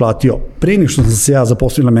uvijek isplatio. Pre nego što sam se ja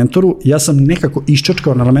zaposlio u Elementoru, ja sam nekako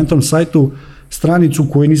iščačkao na Elementorom sajtu stranicu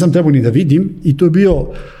koju nisam trebao ni da vidim i to je bio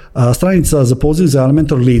stranica za poziv za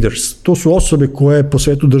Elementor Leaders. To su osobe koje po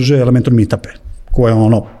svetu drže Elementor meetupe, koja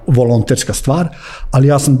je volonterska stvar, ali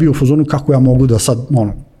ja sam bio u fazonu kako ja mogu da sad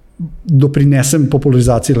doprinesem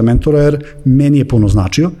popularizaciji Elementora, jer meni je puno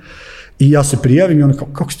značio. I ja se prijavim i kao,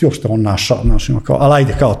 kako si ti uopšte našao? Ali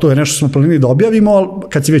ajde, to je nešto što smo planili da objavimo, ali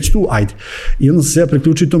kad si već tu, ajde. I onda sam se ja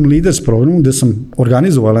priključio tom Leaders programu gde sam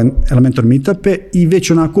organizovao Elementor meetupe i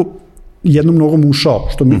već onako jednom nogom ušao,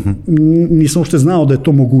 što nisam uopšte znao da je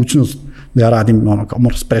to mogućnost da ja radim,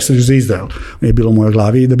 moram se preseliš za Izrael, je bilo u mojoj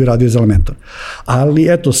glavi da bi radio za Elementor.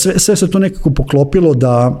 Ali eto, sve se to nekako poklopilo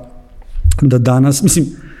da danas, mislim,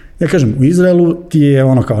 ja kažem, u Izraelu ti je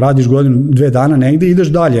radiš godinu, 2 dana negde i ideš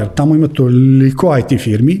dalje, jer tamo ima toliko IT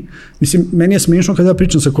firmi. Mislim, meni je smiješno kada ja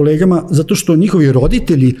pričam sa kolegama, zato što njihovi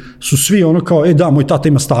roditelji su svi moj tata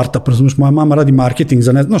ima startup, moja mama radi marketing,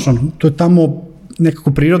 to je tamo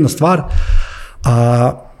nekako prirodna stvar,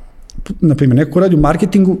 a na primjer, neko radi u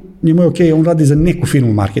marketingu, njemu je okej, on radi za neku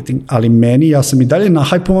firmu marketing, ali meni, ja sam i dalje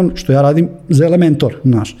nahajpovan što ja radim za Elementor,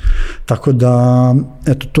 znaš. Tako da,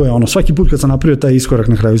 eto, to je svaki put kad sam napravio taj iskorak,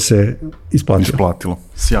 na kraju se isplatilo.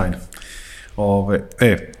 Sjajno.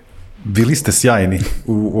 Bili ste sjajni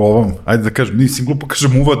u ovom, ajde da kažem, nisam glupo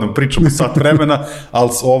kažem uvodnom, pričamo sat vremena, ali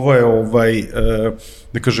ovo je,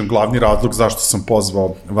 da kažem, glavni razlog zašto sam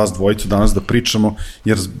pozvao vas dvojicu danas da pričamo,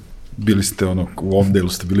 jer bili ste, u ovom delu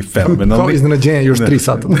ste bili fenomenalni. Kao iznenađenje, još 3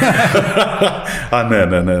 sata. A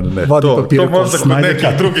ne. To možda kod nekih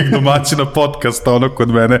drugih domaćina podcasta,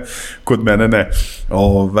 kod mene ne.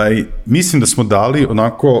 Mislim da smo dali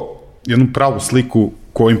onako jednu pravu sliku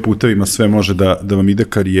kojim putevima sve može da vam ide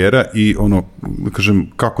karijera i da kažem,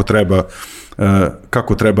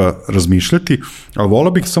 kako treba razmišljati, ali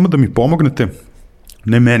volao bih samo da mi pomognete,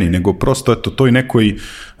 ne meni, nego prosto toj nekoj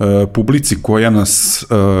publici koja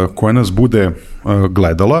nas bude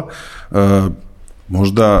gledala.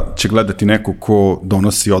 Možda će gledati neko ko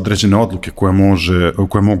donosi određene odluke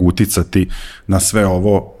koje mogu uticati na sve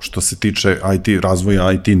ovo što se tiče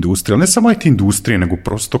razvoja IT industrije, ali ne samo IT industrije, nego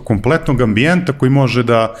prosto kompletnog ambijenta koji može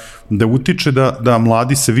da utiče da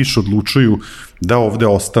mladi se više odlučuju da ovde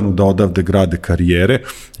ostanu, da odavde grade karijere.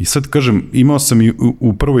 I sad kažem, imao sam i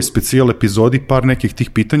u prvoj specijal epizodi par nekih tih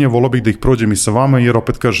pitanja, volao bih da ih prođem i sa vama, jer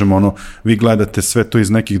opet kažem, vi gledate sve to iz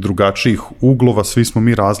nekih drugačijih uglova, svi smo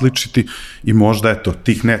mi različiti i možda, eto,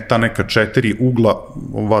 ta neka 4 ugla,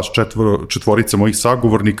 vas četvorica mojih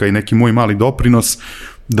sagovornika i neki moj mali doprinos,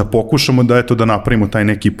 da pokušamo da napravimo taj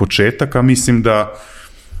neki početak, a mislim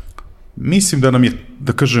da nam je,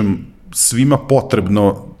 da kažem, svima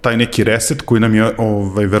potrebno taj neki reset koji nam je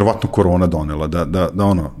verovatno korona donela,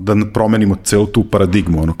 da promenimo celu tu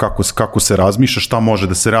paradigmu, kako se razmišlja, šta može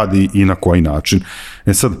da se radi i na koji način.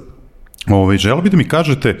 Sad, želeo bi da mi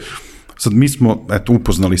kažete, sad mi smo,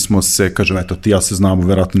 upoznali smo se, kažem, ti ja se znamo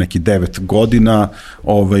verovatno neki 9 godina,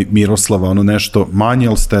 Miroslava nešto manje,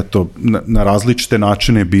 ali ste na različite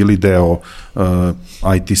načine bili deo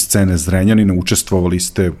IT scene Zrenjanina, učestvovali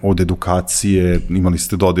ste od edukacije, imali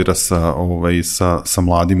ste dodira sa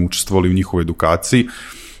mladim, učestvovali u njihovoj edukaciji.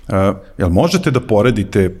 Jel možete da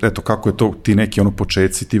poredite, kako je to ti neki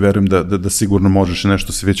početci, ti verujem da sigurno možeš,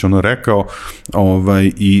 nešto si već rekao,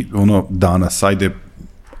 i danas, ajde,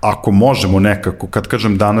 ako možemo nekako, kad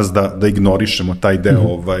kažem danas da ignorišemo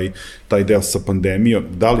taj deo sa pandemijom,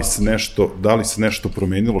 da li se nešto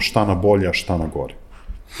promenilo, šta na bolje, a šta na gore?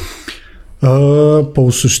 Pa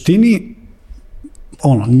u suštini,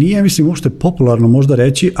 nije, mislim, uopšte popularno možda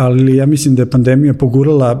reći, ali ja mislim da je pandemija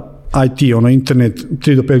pogurala IT, internet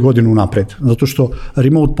 3 do 5 godina unapred, zato što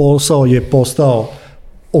remote posao je postao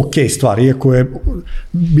ok stvar, iako je,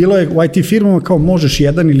 bilo je u IT firmama kao možeš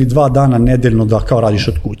 1 ili 2 dana nedeljno da kao radiš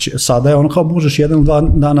od kuće. Sada je kao možeš 1 ili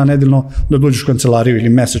 2 dana nedeljno da dođeš u kancelariju ili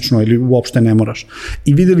mesečno ili uopšte ne moraš.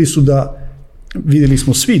 I videli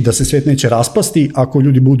smo svi da se svet neće raspasti ako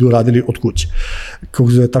ljudi budu radili od kuće.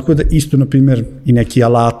 Tako da isto, na primjer, i neki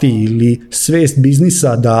alati ili svest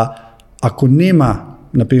biznisa da ako nema,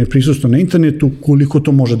 na primjer, prisustvo na internetu, koliko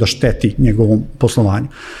to može da šteti njegovom poslovanju.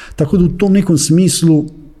 Tako da u tom nekom smislu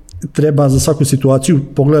treba za svaku situaciju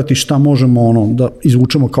pogledati šta možemo da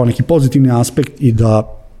izvučemo kao neki pozitivni aspekt i da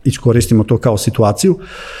iskoristimo to kao situaciju.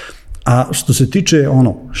 A što se tiče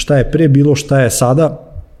šta je pre bilo, šta je sada,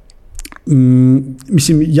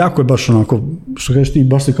 mislim, jako je baš što kažeš ti,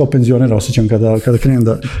 baš se kao penzioner osjećam kada krenem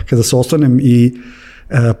kada se ostanem i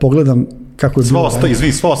pogledam kako je bilo.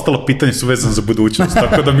 Sva ostala pitanja su vezane za budućnost,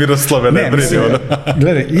 tako da Miroslave ne brini.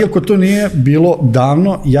 Gledaj, iako to nije bilo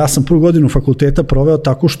davno, ja sam prvu godinu fakulteta proveo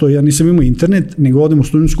tako što ja nisam imao internet, nego odem u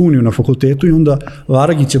Studentsku uniju na fakultetu i onda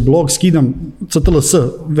Varagiće blog skidam CTLS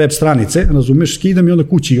web stranice, razumeš, skidam i onda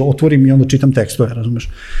kući otvorim i onda čitam tekstove, razumeš.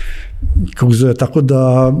 Tako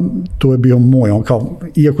da to je bio moj,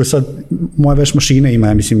 iako je sad moja veš mašina ima,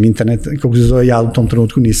 ja mislim, internet, ja u tom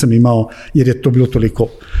trenutku nisam imao, jer je to bilo toliko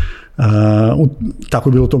tako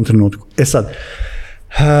je bilo u tom trenutku. Sad,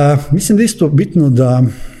 mislim da je isto bitno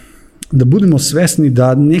da budemo svesni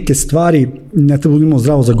da neke stvari ne treba budemo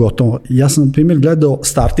zdravo za gotovo. Ja sam, na primjer, gledao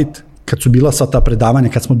Startit, kad su bila sva ta predavanja,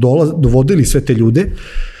 kad smo dovodili sve te ljude,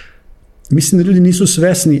 mislim da ljudi nisu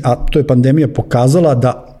svesni, a to je pandemija pokazala,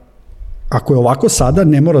 da ako je ovako sada,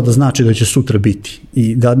 ne mora da znači da će sutra biti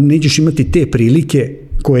i da nećeš imati te prilike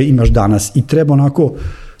koje imaš danas i treba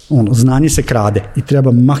znanje se krade i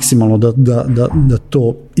treba maksimalno da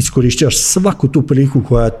to iskorišćavaš svaku tu priliku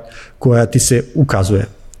koja ti se ukazuje.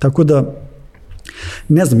 Tako da,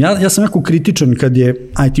 ne znam, ja sam jako kritičan kad je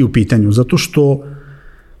IT u pitanju, zato što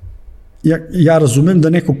ja razumem da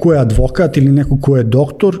neko ko je advokat ili neko ko je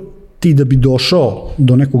doktor, ti da bi došao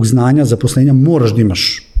do nekog znanja, zaposlenja, moraš da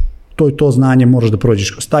imaš to znanje, moraš da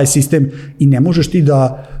prođeš kroz taj sistem i ne možeš ti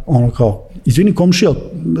da, izvini komšija,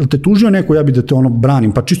 te tužio neko, ja bi da te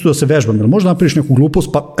branim, pa čisto da se vežbam, jer možda napraviš neku glupost,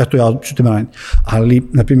 pa eto ja ću te braniti. Ali,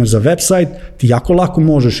 na primjer, za website ti jako lako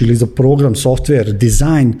možeš, ili za program, software,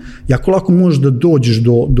 dizajn, jako lako možeš da dođeš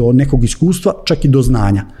do nekog iskustva, čak i do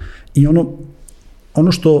znanja. I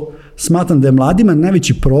ono što smatram da je mladima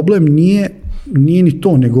najveći problem nije ni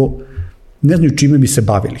to, nego ne znaju čime bi se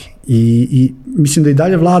bavili. I mislim da i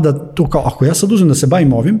dalje vlada to kao, ako ja sad uzem da se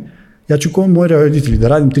bavim ovim, ja ću kao moji roditelji da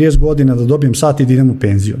radim 30 godina, da dobijem sat i da idem u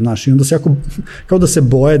penziju. Znaš, i onda se kao da se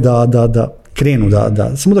boje da krenu,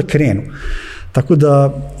 samo da krenu. Tako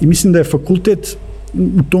da, i mislim da je fakultet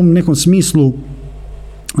u tom nekom smislu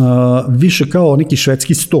više kao neki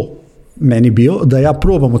švedski sto meni bio, da ja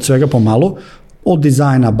probam od svega pomalo, od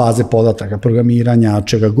dizajna, baze podataka, programiranja,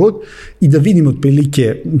 čega god, i da vidim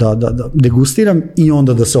otprilike da degustiram i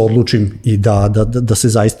onda da se odlučim i da se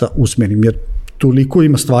zaista usmerim, jer toliko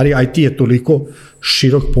ima stvari, IT je toliko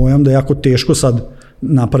širok pojam da je jako teško sad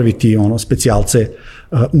napraviti specijalce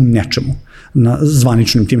u nečemu, na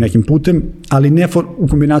zvaničnim tim nekim putem, ali u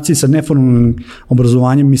kombinaciji sa neformalnim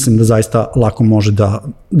obrazovanjem mislim da zaista lako može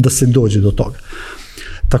da se dođe do toga.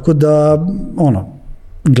 Tako da,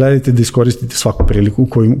 gledajte da iskoristite svaku priliku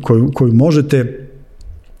koju možete.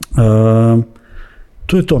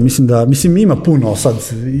 To je to, mislim ima puno sad,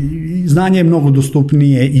 znanje je mnogo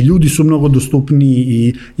dostupnije i ljudi su mnogo dostupniji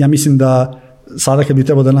i ja mislim da sada kad bi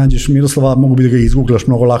trebao da nađeš Miroslava, mogu bi da ga izgooglaš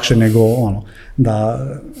mnogo lakše nego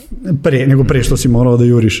nego pre što si morao da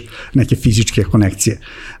juriš neke fizičke konekcije.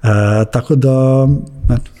 Tako da,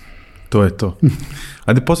 eto. To je to.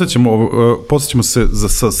 Ajde, posjećemo se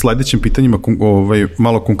sa sledećim pitanjima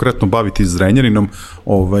malo konkretno baviti Zrenjaninom,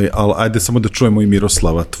 ali ajde samo da čujemo i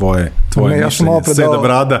Miroslava, tvoje mišljenje. Seda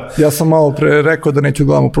brada. Ja sam malo pre rekao da neću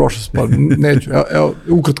gledam u prošlost, pa neću. Evo,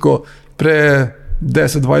 ukratko, pre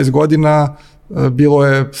 10-20 godina bilo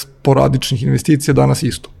je sporadičnih investicija, danas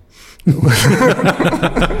isto.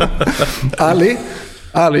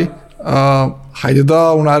 ali hajde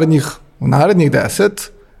da u narednih 10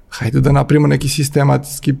 hajde da napravimo neki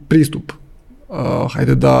sistematski pristup.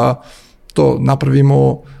 Hajde da to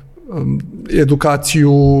napravimo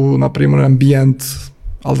edukaciju, napravimo ambijent,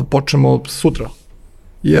 ali da počnemo sutra.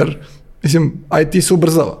 Jer, mislim, IT se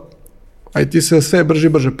ubrzava. IT se sve brže i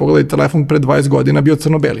brže. Pogledaj, telefon pre 20 godina bio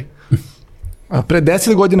crno-beli. Pre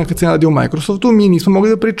 10 godina kad se radio u Microsoftu, mi nismo mogli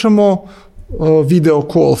da pričamo video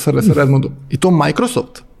call sa Redmondom. I to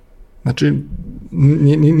Microsoft. Znači,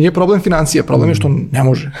 nije problem financija, problem je što ne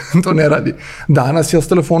može, to ne radi. Danas ja s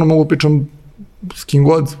telefonom mogu pričam s kim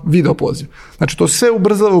god video poziv. Znači, to sve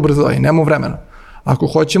ubrzava i nemamo vremena. Ako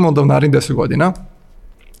hoćemo da u narednih 10 godina,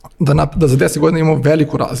 da za 10 godina imamo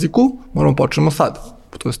veliku razliku, moramo počnemo sad.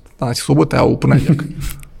 To je danas je subota, evo u ponedeljak.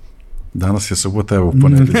 Danas je subota, evo u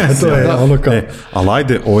ponedeljak. To je ono kao. Ali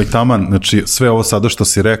ajde, taman, znači sve ovo sada što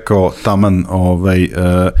si rekao, taman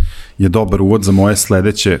je dobar uvod za moje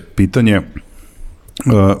sledeće pitanje.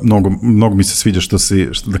 Mnogo mi se sviđa što si,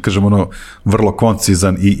 da kažem, vrlo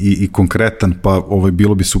koncizan i konkretan, pa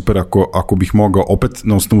bilo bi super ako bih mogao opet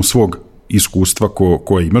na osnovu svog iskustva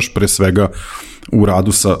koje imaš, pre svega u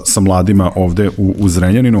radu sa mladima ovde u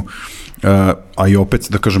Zrenjaninu, a i opet,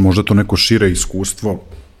 da kažem, možda to neko šire iskustvo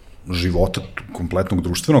života, kompletnog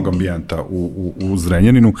društvenog ambijenta u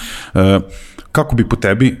Zrenjaninu. Kako bi po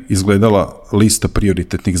tebi izgledala lista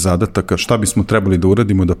prioritetnih zadataka, šta bismo trebali da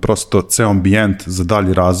uradimo da prosto ceo ambijent za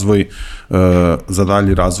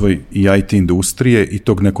dalji razvoj i IT industrije i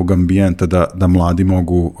tog nekog ambijenta da mladi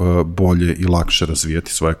mogu bolje i lakše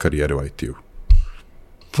razvijati svoje karijere u IT-u?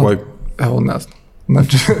 Evo, ne znam.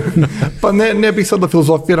 Znači, pa ne bih sad da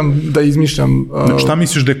filozofiram, da izmišljam. Šta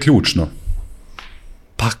misliš da je ključno?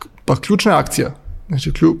 Pa ključna je akcija.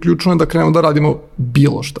 Znači, ključno je da krenemo da radimo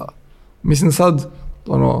bilo šta. Mislim sad,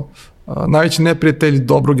 najveći neprijatelj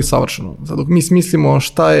dobrog je savršeno. Sad dok mi smislimo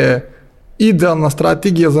šta je idealna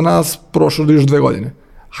strategija za nas, prošlo da još 2 godine.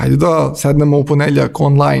 Hajde da sednemo u ponedeljak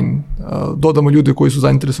online, dodamo ljude koji su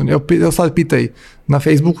zainteresovani. Evo sad pitaj na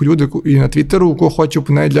Facebooku ljude i na Twitteru ko hoće u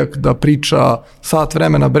ponedeljak da priča sat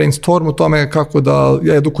vremena brainstorm o tome kako da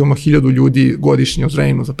edukujemo 1000 ljudi godišnje u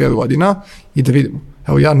Zrenjaninu za 5 godina i da vidimo.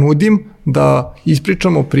 Evo, ja nudim da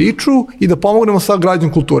ispričamo priču i da pomognemo sa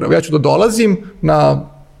gradnjom kulture. Evo, ja ću da dolazim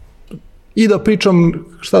i da pričam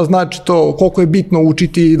šta znači to, koliko je bitno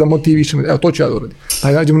učiti i da motivišem. Evo, to ću ja da uradim.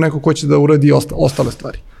 Da nađemo neko ko će da uradi ostale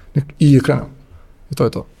stvari. I krenemo. I to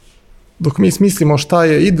je to. Dok mi smislimo šta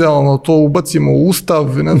je idealno, to ubacimo u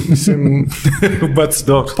ustav, mislim...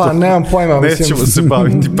 Pa nemam pojma. Nećemo se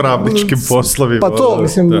baviti pravničkim poslovima. Pa to,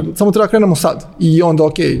 mislim, samo treba krenemo sad. I onda,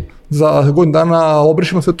 okej, za godinu dana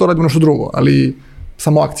obrišimo sve to, radimo nešto drugo, ali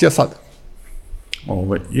samo akcija sad.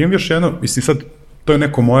 Imam još jedno, mislim sad, to je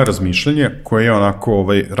neko moje razmišljanje koje ja onako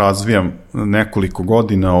razvijam nekoliko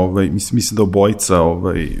godina, mislim da obojica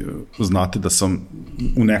znate da sam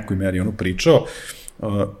u nekoj meri pričao.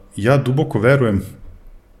 Ja duboko verujem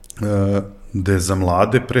da je za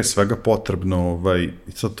mlade pre svega potrebno,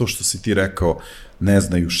 i sad to što si ti rekao, ne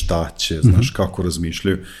znaju šta će, znaš kako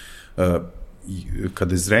razmišljaju.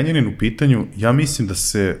 Kada je Zrenjanin u pitanju, ja mislim da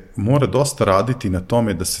se mora dosta raditi na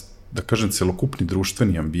tome da se, da kažem, celokupni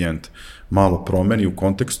društveni ambijent malo promeni u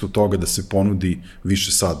kontekstu toga da se ponudi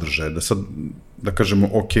više sadržaja, da sad, da kažemo,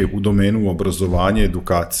 ok, u domenu obrazovanja,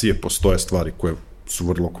 edukacije postoje stvari koje su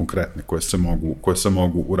vrlo konkretne, koje se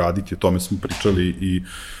mogu uraditi, o tome smo pričali i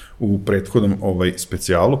u prethodnom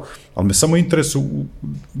specijalu, ali me samo interesuje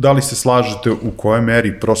da li se slažete u kojoj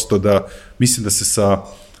meri prosto da, mislim da se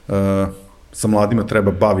sa mladima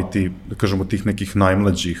treba baviti, da kažemo, tih nekih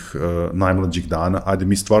najmlađih dana. Ajde,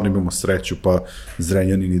 mi stvarno imamo sreću, pa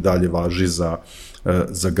Zrenjanin i dalje važi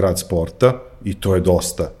za grad sporta i to je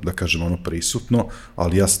dosta, da kažemo, prisutno,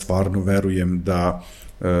 ali ja stvarno verujem da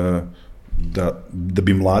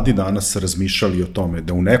bi mladi danas razmišljali o tome,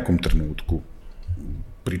 da u nekom trenutku,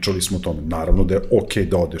 pričali smo o tome, naravno da je okej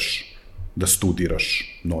da odeš da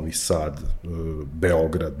studiraš Novi Sad,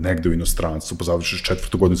 Beograd, negde u inostranstvu, pa završiš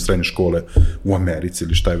 4. godinu srednje škole u Americi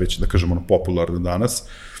ili šta je već, da kažemo, popularno danas,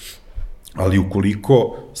 ali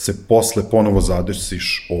ukoliko se posle ponovo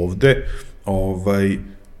zadesiš ovde,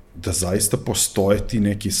 da zaista postoje ti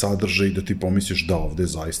neki sadržaj da ti pomisliš da ovde je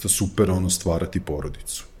zaista super stvarati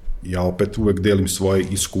porodicu. Ja opet uvek delim svoje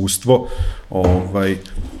iskustvo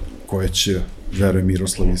koje će, verujem,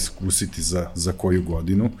 Miroslav iskusiti za koju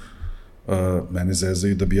godinu. Mene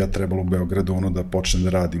zezaju da bi ja trebalo u Beogradu da počnem da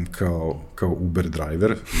radim kao Uber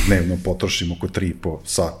driver, dnevno potrošim oko 3,5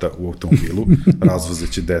 sata u automobilu,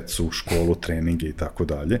 razvozeći decu u školu, treninge i tako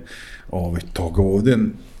dalje. Toga ovde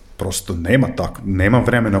prosto nema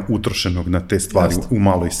vremena utrošenog na te stvari u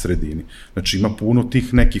maloj sredini. Znači ima puno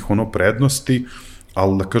tih nekih prednosti,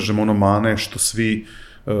 ali da kažem mane što svi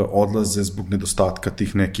odlaze zbog nedostatka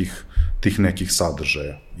tih nekih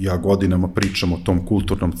sadržaja. Ja godinama pričam o tom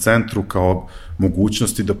kulturnom centru kao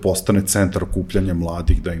mogućnosti da postane centar okupljanja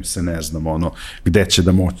mladih, da im se, ne znam, gde će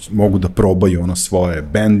da mogu da probaju svoje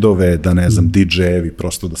bendove, da, ne znam, DJ-evi,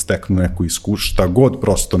 prosto da steknu neku iskušnju, šta god,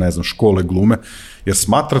 prosto, ne znam, škole, glume, jer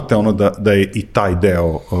smatrate da je i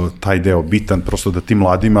taj deo bitan, prosto da ti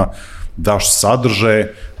mladima daš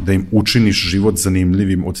sadržaje, da im učiniš život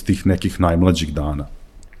zanimljivim od tih nekih najmlađih dana.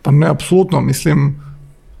 Pa ne, apsolutno, mislim,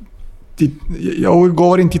 ja uvijek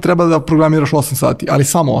govorim ti treba da programiraš 8 sati, ali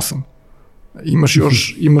samo 8.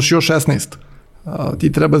 Imaš još 16.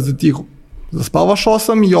 Ti treba da spavaš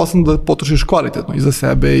 8 i 8 da potrošiš kvalitetno i za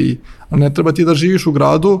sebe, a ne treba ti da živiš u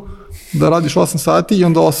gradu, da radiš 8 sati i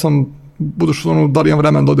onda 8 budeš da li imam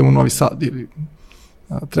vremena da odem u Novi Sad, ili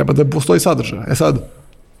treba da postoji sadržaj. Sad,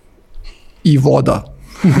 i voda,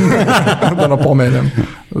 da napomenem,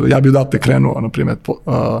 ja bih odatle krenuo, na primjer,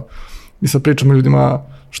 mi sad pričamo ljudima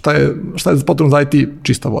šta je potrebno za IT,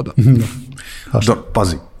 čista voda.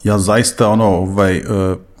 Pazi, ja zaista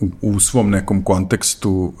u svom nekom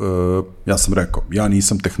kontekstu, ja sam rekao, ja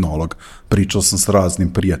nisam tehnolog, pričao sam s raznim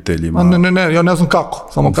prijateljima. Ne, ja ne znam kako,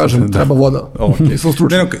 samo kažem, treba voda. Nisam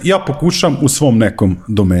stručan. Ja pokušam u svom nekom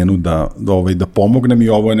domenu da pomognem i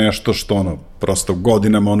ovo je nešto što prosto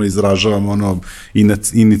godinama izražavam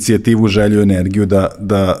inicijativu, želju, energiju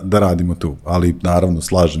da radimo tu, ali naravno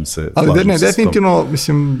slažem se. Ali ne, definitivno,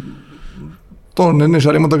 mislim, to ne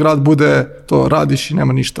želimo da grad bude, to radiš i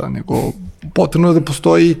nema ništa, nego potrebno je da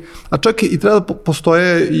postoji, a čak i treba da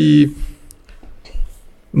postoje i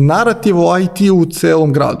narativ o IT u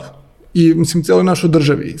celom gradu i, mislim, celoj našoj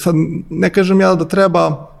državi. Sad, ne kažem ja da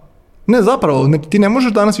treba, ne, zapravo, ti ne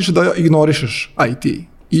možeš danas više da ignorišeš IT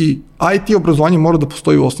i IT obrazovanje mora da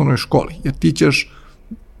postoji u osnovnoj školi, jer ti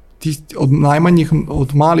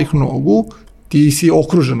od malih nogu, ti si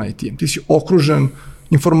okružen IT-em, ti si okružen,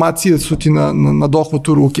 informacije su ti na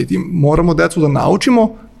dohvatu ruke. Moramo decu da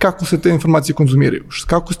naučimo kako se te informacije konzumiraju,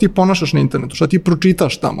 kako se ti ponašaš na internetu, šta ti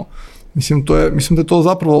pročitaš tamo. Mislim da je to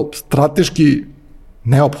zapravo strateški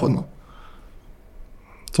neophodno.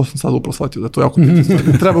 To sam sad upravo shvatio, da je to jako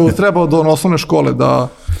bitno. Treba do osnovne škole da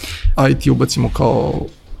IT ubacimo kao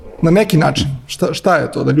na neki način. Šta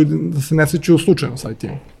je to? Da ljudi da se ne srećuju slučajno sa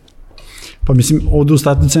IT-em. Pa mislim, ovde u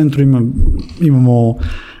Startni centru imamo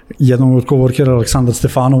jednog od coworkera, Aleksandar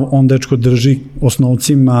Stefanov, on dečko drži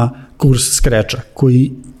osnovcima kurs Scratcha,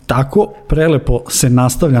 koji tako prelepo se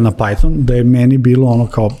nastavlja na Python, da je meni bilo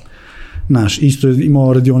kao, isto je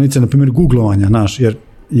imao radionice, na primjer, googlovanja, jer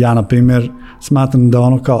ja, na primjer, smatram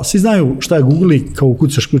da kao, svi znaju šta je Google i kao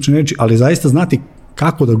ukucaš ključne reči, ali zaista znati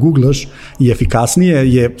kako da googlaš i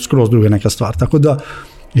efikasnije je skroz druga neka stvar, tako da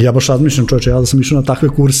ja baš razmišljam, čovječe, ja da sam išao na takve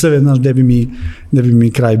kurseve, gde bi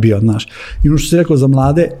mi kraj bio, I ono što si rekao za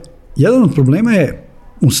mlade, jedan od problema je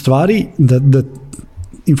u stvari da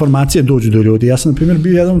informacije dođu do ljudi. Ja sam, na primjer,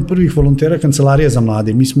 bio jedan od prvih volontera kancelarije za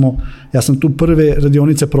mlade. Ja sam tu prve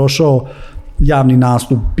radionice prošao, javni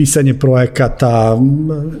nastup, pisanje projekata,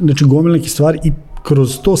 znači gomila neke stvari i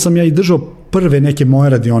kroz to sam ja i držao prve neke moje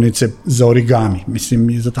radionice za origami, mislim,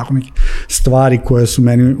 i za tako neke stvari koje su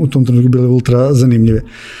meni u tom trenutku bile ultra zanimljive.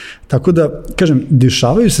 Tako da, kažem,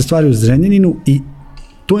 dešavaju se stvari u Zrenjaninu i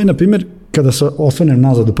to je, na primjer, kada se osvrnem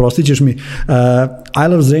nazad, oprostit ćeš mi, I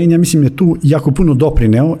Love Zrenjanin, ja mislim, je tu jako puno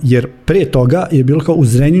doprineo, jer pre toga je bilo kao u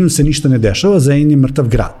Zrenjaninu se ništa ne dešava, Zrenjanin je mrtav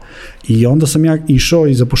grad. I onda sam ja išao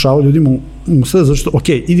i zapošavao ljudima u sada, zato što,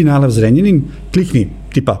 idi na I Love Zrenjanin, klikni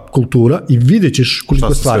tipa kultura i vidjet ćeš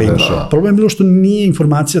koliko stvari ima. Problem je bilo što nije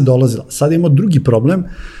informacija dolazila. Sada imamo drugi problem,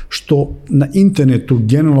 što na internetu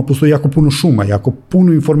generalno postoji jako puno šuma, jako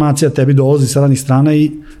puno informacija tebi dolazi sa radnih strana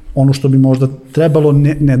i ono što bi možda trebalo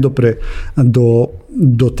ne dopre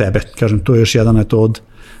do tebe. Kažem, to je još jedan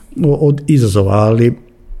od izazova, ali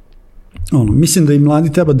mislim da i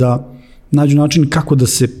mladi treba da nađu način kako da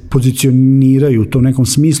se pozicioniraju u tom nekom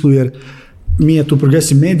smislu, jer mi je tu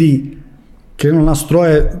Progressive mediji, krenulo nas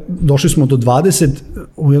troje, došli smo do 20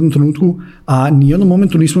 u jednom trenutku, a nijednom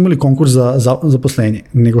momentu nismo imali konkurs za zaposlenje,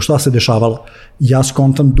 nego šta se dešavalo. Ja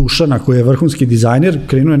skontam Dušana koji je vrhunski dizajner,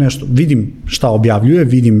 krenuo je nešto, vidim šta objavljuje,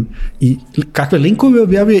 vidim i kakve linkove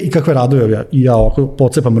objavljuje i kakve radove objavljuje. I ja ovako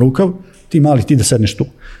pocepam rukav, ti mali, ti da sedneš tu.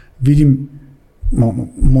 Vidim,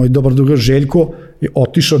 moj dobar drugar Željko je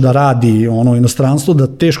otišao da radi inostranstvo, da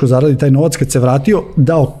teško zaradi taj novac, kad se vratio,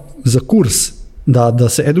 dao za kurs, da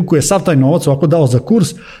se edukuje, sav taj novac ovako dao za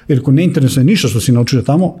kurs, jer ako ne interesuje ništa što si naučio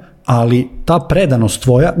tamo, ali ta predanost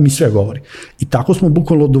tvoja mi sve govori. I tako smo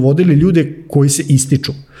bukvalno dovodili ljude koji se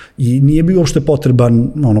ističu i nije bio uopšte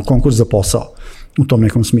potreban konkurs za posao u tom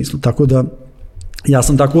nekom smislu. Tako da ja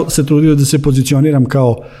sam tako se trudio da se pozicioniram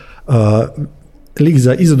kao lik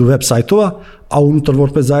za izradu web sajtova, a unutar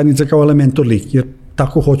WordPress zajednice kao Elementor lik, jer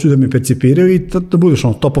tako hoću da me percipiraju i da budeš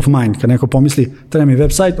top of mind, kad neko pomisli treba mi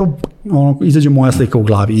web sajt, izađe moja slika u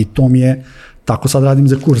glavi i to mi je, tako sad radim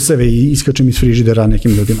za kurseve i iskačem iz frižidera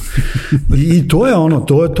nekim ljudima. I to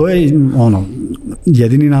je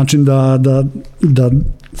jedini način da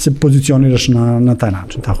se pozicioniraš na taj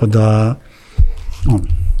način, tako da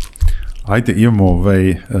Ajde, imamo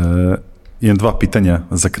imam dva pitanja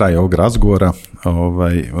za kraj ovog razgovora,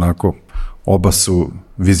 onako oba su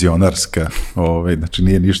vizionarska, znači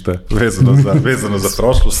nije ništa vezano za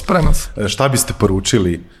prošlost. Spreman sam. Šta biste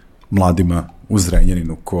poručili mladima u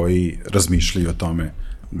Zrenjaninu koji razmišljaju o tome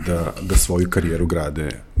da svoju karijeru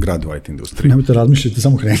grade u IT industriji? Nemojte razmišljati,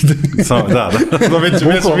 samo krenite. Da, već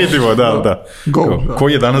vidimo, da.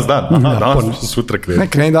 Koji je danas dan? Danas, sutra kreni. Ne,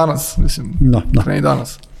 kreni danas, mislim. Kreni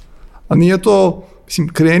danas. A nije to, mislim,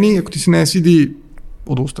 kreni, ako ti se ne svidi,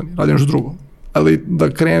 odustani, radi nešto drugo. Ali da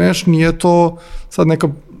kreneš, nije to sad neka,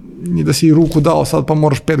 ni da si ruku dao sad pa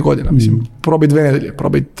moraš 5 godina, mislim, probaj 2 nedelje,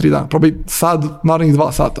 probaj 3 dana, probaj sad, narednih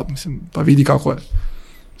 2 sata, mislim, pa vidi kako je.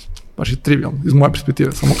 Baš je trivialno, iz moje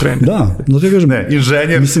perspektive, samo kreni. Da, no ti kažem. Ne,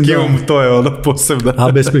 inženjerski to je posebno.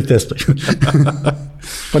 A bez testovi.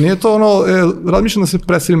 Pa nije to razmišljam da se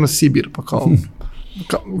preselim na Sibir, pa kao,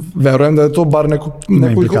 verujem da je to bar neko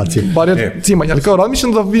bar je cimanje, ali kao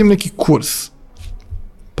razmišljam da vidim neki kurs.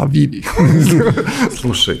 Pa vidi.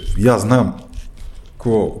 Slušaj, ja znam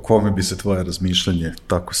kome bi se tvoje razmišljanje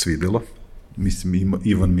tako svidjelo. Mislim,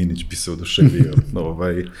 Ivan Minić bi se oduševio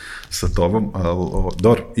sa tobom,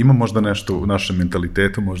 ali ima možda nešto u našem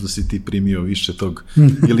mentalitetu, možda si ti primio više tog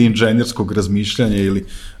ili inženjerskog razmišljanja ili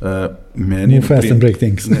meni... Move fast and break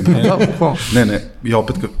things.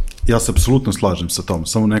 Ja se apsolutno slažem sa tom,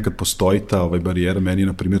 samo nekad postoji ta barijera, meni je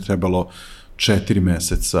na primjer trebalo 4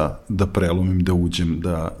 meseca da prelomim, da uđem,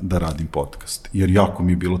 da radim podcast. Jer jako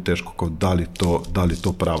mi je bilo teško kao da li je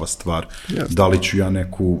to prava stvar, da li ću ja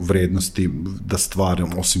neku vrednosti da stvaram,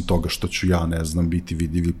 osim toga što ću ja, ne znam, biti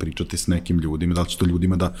vidljiv i pričati s nekim ljudima, da li će to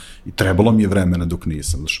ljudima da... I trebalo mi je vremena dok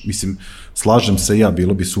nisam. Mislim, slažem se ja,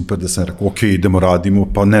 bilo bi super da sam rekao, ok, idemo, radimo,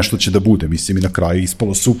 pa nešto će da bude. Mislim, i na kraju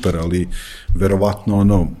ispalo super, ali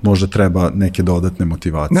verovatno, možda treba neke dodatne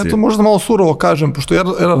motivacije. Ne, to možda malo surovo kažem, pošto ja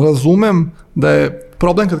razumem da je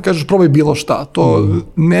problem kad kažeš probaj bilo šta. To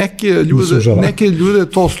neke ljude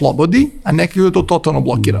to slobodi, a neke ljude to totalno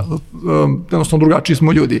blokira. Jednostavno drugačiji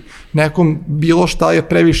smo ljudi. Nekom bilo šta je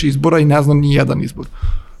previše izbora i ne znam ni jedan izbor.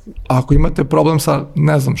 Ako imate problem sa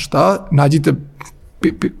ne znam šta, nađite,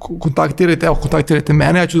 kontaktirajte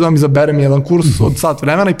mene, ja ću da vam izaberem jedan kurs od sat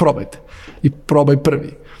vremena i probajte. I probaj prvi.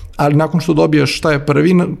 Ali nakon što dobiješ šta je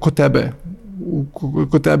prvi,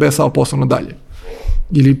 kod tebe je samo poslovno dalje.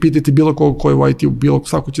 Ili pitajte bilo ko je u IT-u,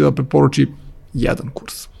 svako će da preporuči jedan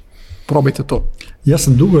kurs. Probajte to. Ja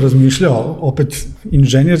sam dugo razmišljao, opet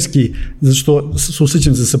inženjerski, zato što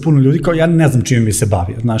susrećem se sa puno ljudi, kao ja ne znam čime bi se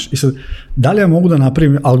bavio, znaš. I sad, da li ja mogu da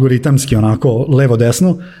napravim algoritamski, onako,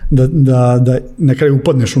 levo-desno, da na kraju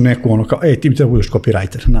upadneš u neku, kao, ti bi treba budeš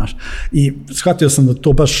copywriter, znaš. I shvatio sam da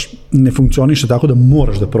to baš ne funkcioniše tako da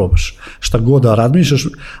moraš da probaš šta god da razmišljaš,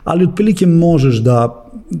 ali otprilike možeš da,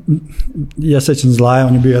 ja sećam Zlaja,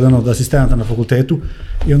 on je bio jedan od asistenata na fakultetu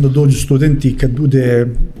i onda dođu studenti kad bude,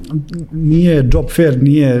 nije job fair,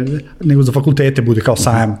 nego za fakultete bude kao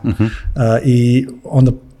sajam i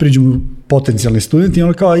onda priđu mu potencijalni studenti i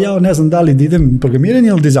onda kao, ja ne znam da li da idem programiranje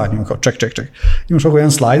ili dizajn, kao ček. Imaš ovako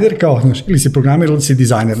jedan slajder, kao, znaš, ili si programer ili si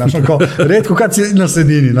dizajner, znaš, kao, retko kad si na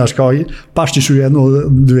sredini, znaš, kao, pašćiš u jednu od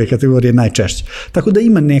 2 kategorije najčešće. Tako da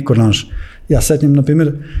ima neko, znaš, ja setnjem, na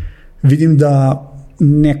primjer, vidim da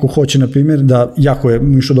neko hoće, na primjer, da jako je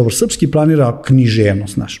mu išao dobro srpski, planira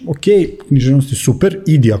književnost, znaš, ok, književnost je super,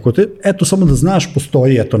 idi ako te, eto, samo da znaš,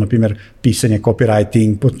 postoji, eto, na primjer, pisanje,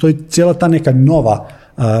 copywriting, postoji cijela ta neka nova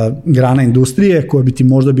grana industrije koja bi ti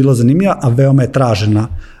možda bila zanimljiva, a veoma je tražena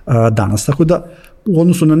danas, tako da u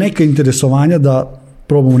odnosu na neka interesovanja da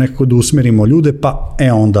probamo nekako da usmerimo ljude, pa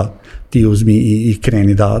onda ti uzmi i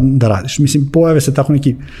kreni da radiš. Mislim, pojave se tako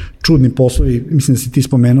neki čudni poslovi, mislim da si ti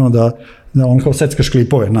spomenuo da on kao seckaš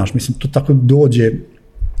klipove, znaš, mislim, to tako dođe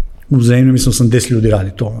u zemlju, mislim, 80 ljudi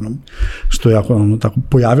radi to, što je jako, tako,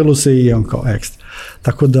 pojavilo se i on kao ekstra.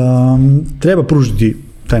 Tako da treba pružiti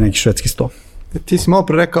taj neki švedski sto. Ti si malo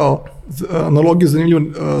pre rekao analogiju zanimljivu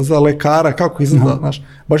za lekara, kako izgleda, znaš,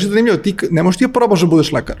 baš je zanimljivo, ti ne možeš ti probaš da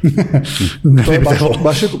budeš lekar. To je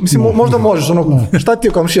baš, mislim, možda možeš, šta ti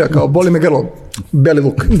je komšija, kao, boli me grlo, beli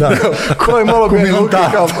luk. Ko je malo beli luk,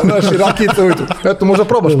 kao, znaš, i rakica ujutru. Eto, možda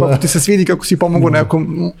probaš, pa ti se svidi kako si pomogu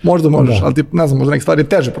nekom, možda možeš, ali ti, ne znam, možda neke stvari je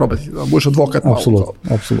teže probati, da budeš advokat malo.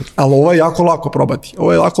 Apsolutno. Ali ovo je jako lako probati.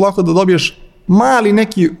 Ovo je jako lako da dobiješ mali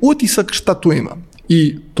neki utisak šta tu ima.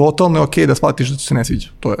 I totalno je okej da shvatiš da ti se ne sviđa.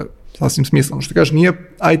 To je sasvim smisleno. Što kažeš, nije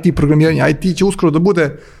IT programiranje. IT će uskoro da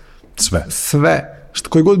bude sve.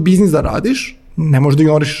 Koji god biznis da radiš, ne možeš da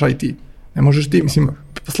ignorišeš IT. Ne možeš ti, mislim,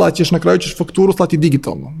 slaćeš, na kraju ćeš fakturu slati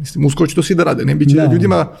digitalno. Mislim, uskoro će to svi da rade. Ne biće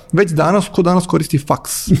ljudima, već danas, ko danas koristi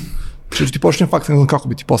faks. Znači ti pošaljem faks, ne znam kako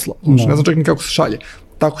bi ti poslao. Ne znam čak ni kako se šalje.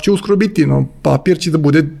 Tako će uskoro biti, papir će da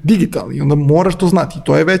bude digitalni i onda moraš to znati.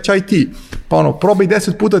 To je već IT. Pa probaj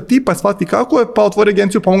 10 puta ti, pa shvati kako je, pa otvori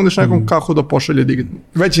agenciju, pomogneš nekom kako da pošalje digitalno.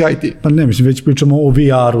 Već je IT. Pa ne, mislim, već pričamo o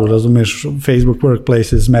VR-u, razumeš, Facebook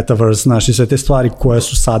Workplaces, Metaverse, znaš, i sve te stvari koje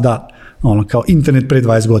su sada, kao internet pre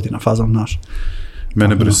 20 godina, fazom, znaš.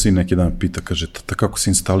 Mene bre sin neki dan pita, kaže, kako se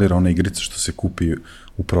instalira ona igrica što se kupi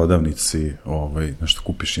u prodavnici, nešto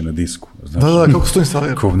kupiš i na disku. Znaš, kako se to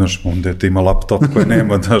instalira? Kao, znaš, mom dete ima laptop koje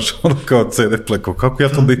nema, znaš, kao CD pleko, kako ja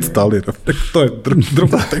to da instaliram? To je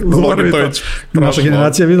druga tehnologija, to je već naša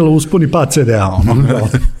generacija je videla usponi pad CD-a.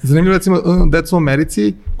 Zanimljivo, recimo, deca u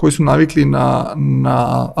Americi koji su navikli na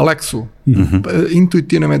Alexu,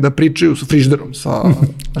 intuitivno je da pričaju sa frižderom.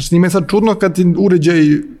 Znači, s njima je sad čudno kad ti uređaj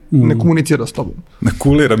ne komunicira s tobom. Ne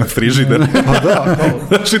kulira me frižider. Pa da, kao.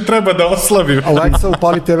 Znači treba da oslabim. Alexa,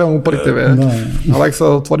 upali TV, upali TV. Alexa,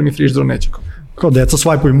 otvori mi frižider, neće kao. Kao deca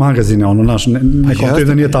svajpuju magazine, naš, ne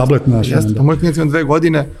da nije tablet naš. Jeste, pa moj klinac ima 2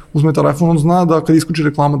 godine, uzme telefon, on zna da kad isključi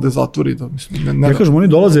reklama da je zatvori. Da, mislim, ja kažem, oni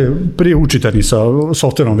dolaze prije učitani sa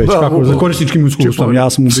softverom već, kako, za korisničkim iskustvom, ja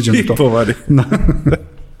sam ubeđen u to. Čipovari.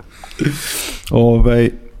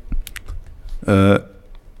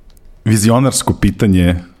 Vizionarsko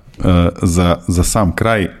pitanje za sam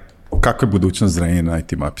kraj, kakva je budućnost zrenja na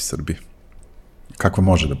IT mapi Srbije? Kakva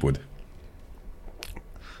može da bude?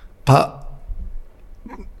 Pa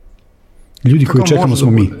ljudi koji čekamo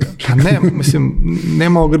smo mi. Pa ne, mislim,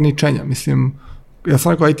 nema ograničenja, mislim, ja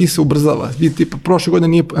sam rekao, IT se ubrzava, tipa, prošle godine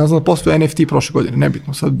nije, ja znam da postoje NFT prošle godine,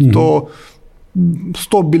 nebitno, sad to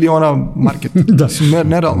 100 biliona market, mislim,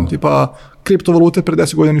 nerealno, tipa, kriptovalute pre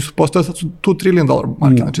 10 godina nisu postoje, sad su $2 trillion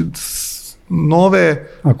market, znači, nove...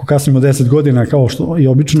 Ako kasnimo 10 godina, kao što i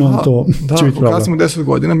obično, to će biti problem. Ako kasnimo 10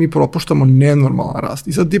 godina, mi propuštamo nenormalan rast.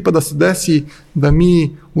 I sad tipa da se desi da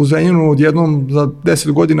mi u Zrenjaninu odjednom za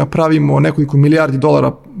 10 godina pravimo nekoliko milijardi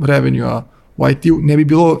dolara revenue-a u IT-u, ne bi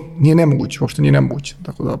bilo, nije nemoguće, uopšte nije nemoguće.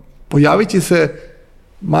 Tako da, pojavit će se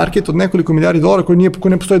market od nekoliko milijardi dolara koji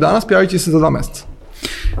ne postoji danas, pojavit će se za 2 meseca.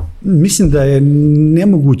 Mislim da je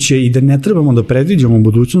nemoguće i da ne trebamo da predviđamo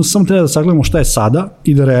budućnost, samo treba da sagledamo šta je sada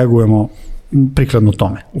i da reagujemo prikladno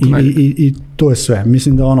tome. I to je sve.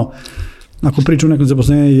 Mislim da ako pričam o nekom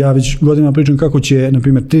zaposlenju, ja već godinama pričam kako će, na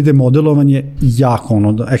primjer, 3D modelovanje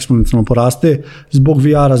jako da eksponencijalno poraste zbog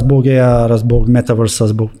VR-a, zbog AR-a, zbog Metaversa,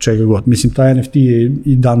 zbog čega god. Mislim, taj NFT je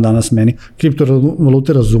i dan danas meni.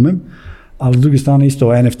 Kriptovalute razumem, ali s druge strane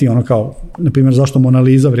isto NFT, kao, na primjer, zašto Mona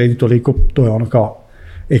Lisa vredi toliko, to je kao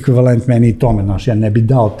ekvivalent meni i tome, znaš, ja ne bi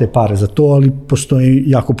dao te pare za to, ali postoji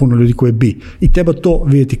jako puno ljudi koji bi. I treba to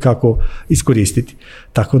vidjeti kako iskoristiti.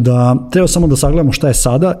 Tako da treba samo da sagledamo šta je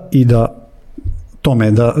sada i da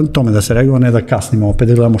tome da se reagujemo, ne da kasnimo opet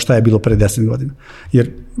da gledamo šta je bilo pre 10 godina.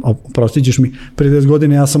 Jer, oprostit ćeš mi, pre 10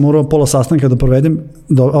 godina ja sam morao pola sastanka da provedem,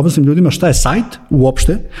 da objasnim ljudima šta je sajt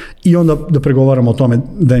uopšte i onda da pregovaramo o tome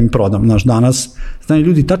da im prodam. Znaš, danas znaju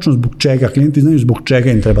ljudi tačno zbog čega, klijenti znaju zbog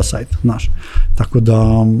čega im treba sajt. Znaš, tako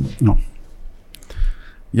da,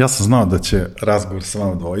 Ja sam znao da će razgovor sa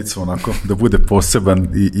vama dvojicu onako da bude poseban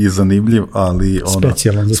i zanimljiv, ali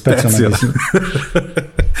specijalan.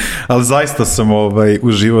 Ali zaista sam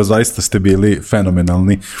uživao, zaista ste bili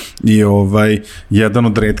fenomenalni i jedan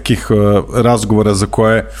od retkih razgovora za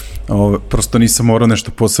koje prosto nisam morao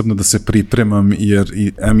nešto posebno da se pripremam, jer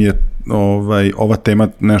M je ova tema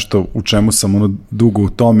nešto u čemu sam dugo u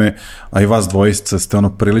tome, a i vas dvojica ste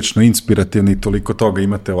prilično inspirativni i toliko toga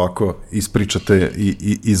imate ovako, ispričate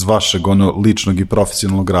i iz vašeg ličnog i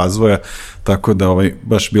profesionalnog razvoja, tako da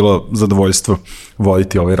baš bilo zadovoljstvo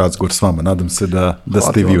voditi ovaj razgovor s vama. Nadam se da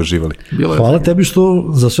ste i vi uživali. Hvala tebi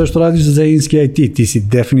za sve što radiš za Zrenjaninski IT. Ti si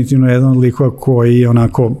definitivno jedan od likova koji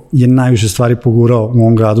je najviše stvari pogurao u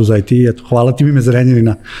ovom gradu za IT. Eto, hvala ti ime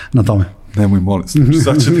Zrenjanina na tome. Nemoj, molim se,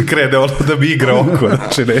 sad će da krene da mi igra oko,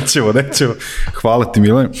 znači nećemo. Hvala ti,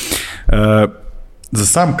 Milane. Za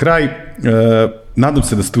sam kraj, nadam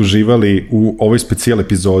se da ste uživali u ovoj specijal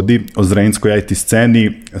epizodi o zrenjaninskoj IT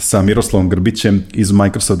sceni sa Miroslavom Grbićem iz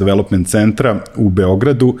Microsoft Development Centra u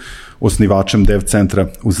Beogradu, osnivačem Dev Centra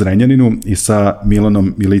u Zrenjaninu, i sa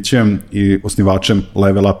Milanom Milićem i osnivačem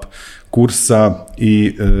Level Up kursa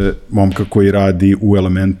i momka koji radi u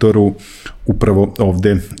Elementoru upravo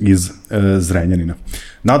ovde iz Zrenjanina.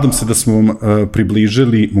 Nadam se da smo vam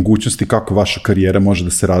približili mogućnosti kako vaša karijera može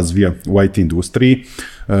da se razvija u IT industriji.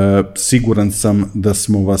 Siguran sam da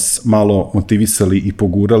smo vas malo motivisali i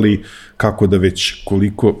pogurali kako da već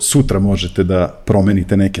koliko sutra možete da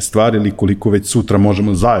promenite neke stvari ili koliko već sutra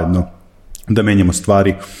možemo zajedno da menjamo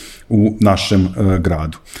stvari u našem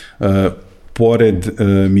gradu. Pored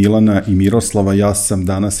Milana i Miroslava, ja sam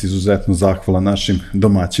danas izuzetno zahvalan našim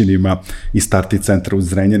domaćinima iz Starti centra u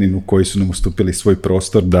Zrenjaninu koji su nam ustupili svoj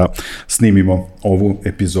prostor da snimimo ovu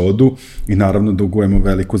epizodu, i naravno dugujemo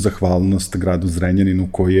veliku zahvalnost gradu Zrenjaninu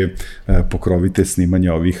koji je pokrovitelj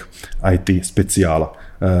snimanja ovih IT specijala.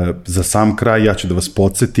 Za sam kraj ja ću da vas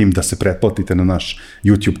podsjetim da se pretplatite na naš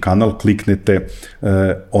YouTube kanal, kliknete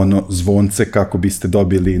zvonce kako biste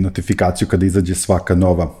dobili notifikaciju kada izađe svaka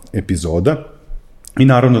nova epizoda. I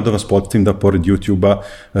naravno da vas podsjetim da pored YouTube-a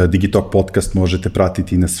Digitalk podcast možete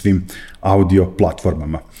pratiti i na svim audio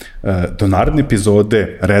platformama. Do naredne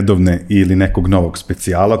epizode, redovne ili nekog novog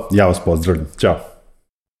specijala, ja vas pozdravljam. Ćao!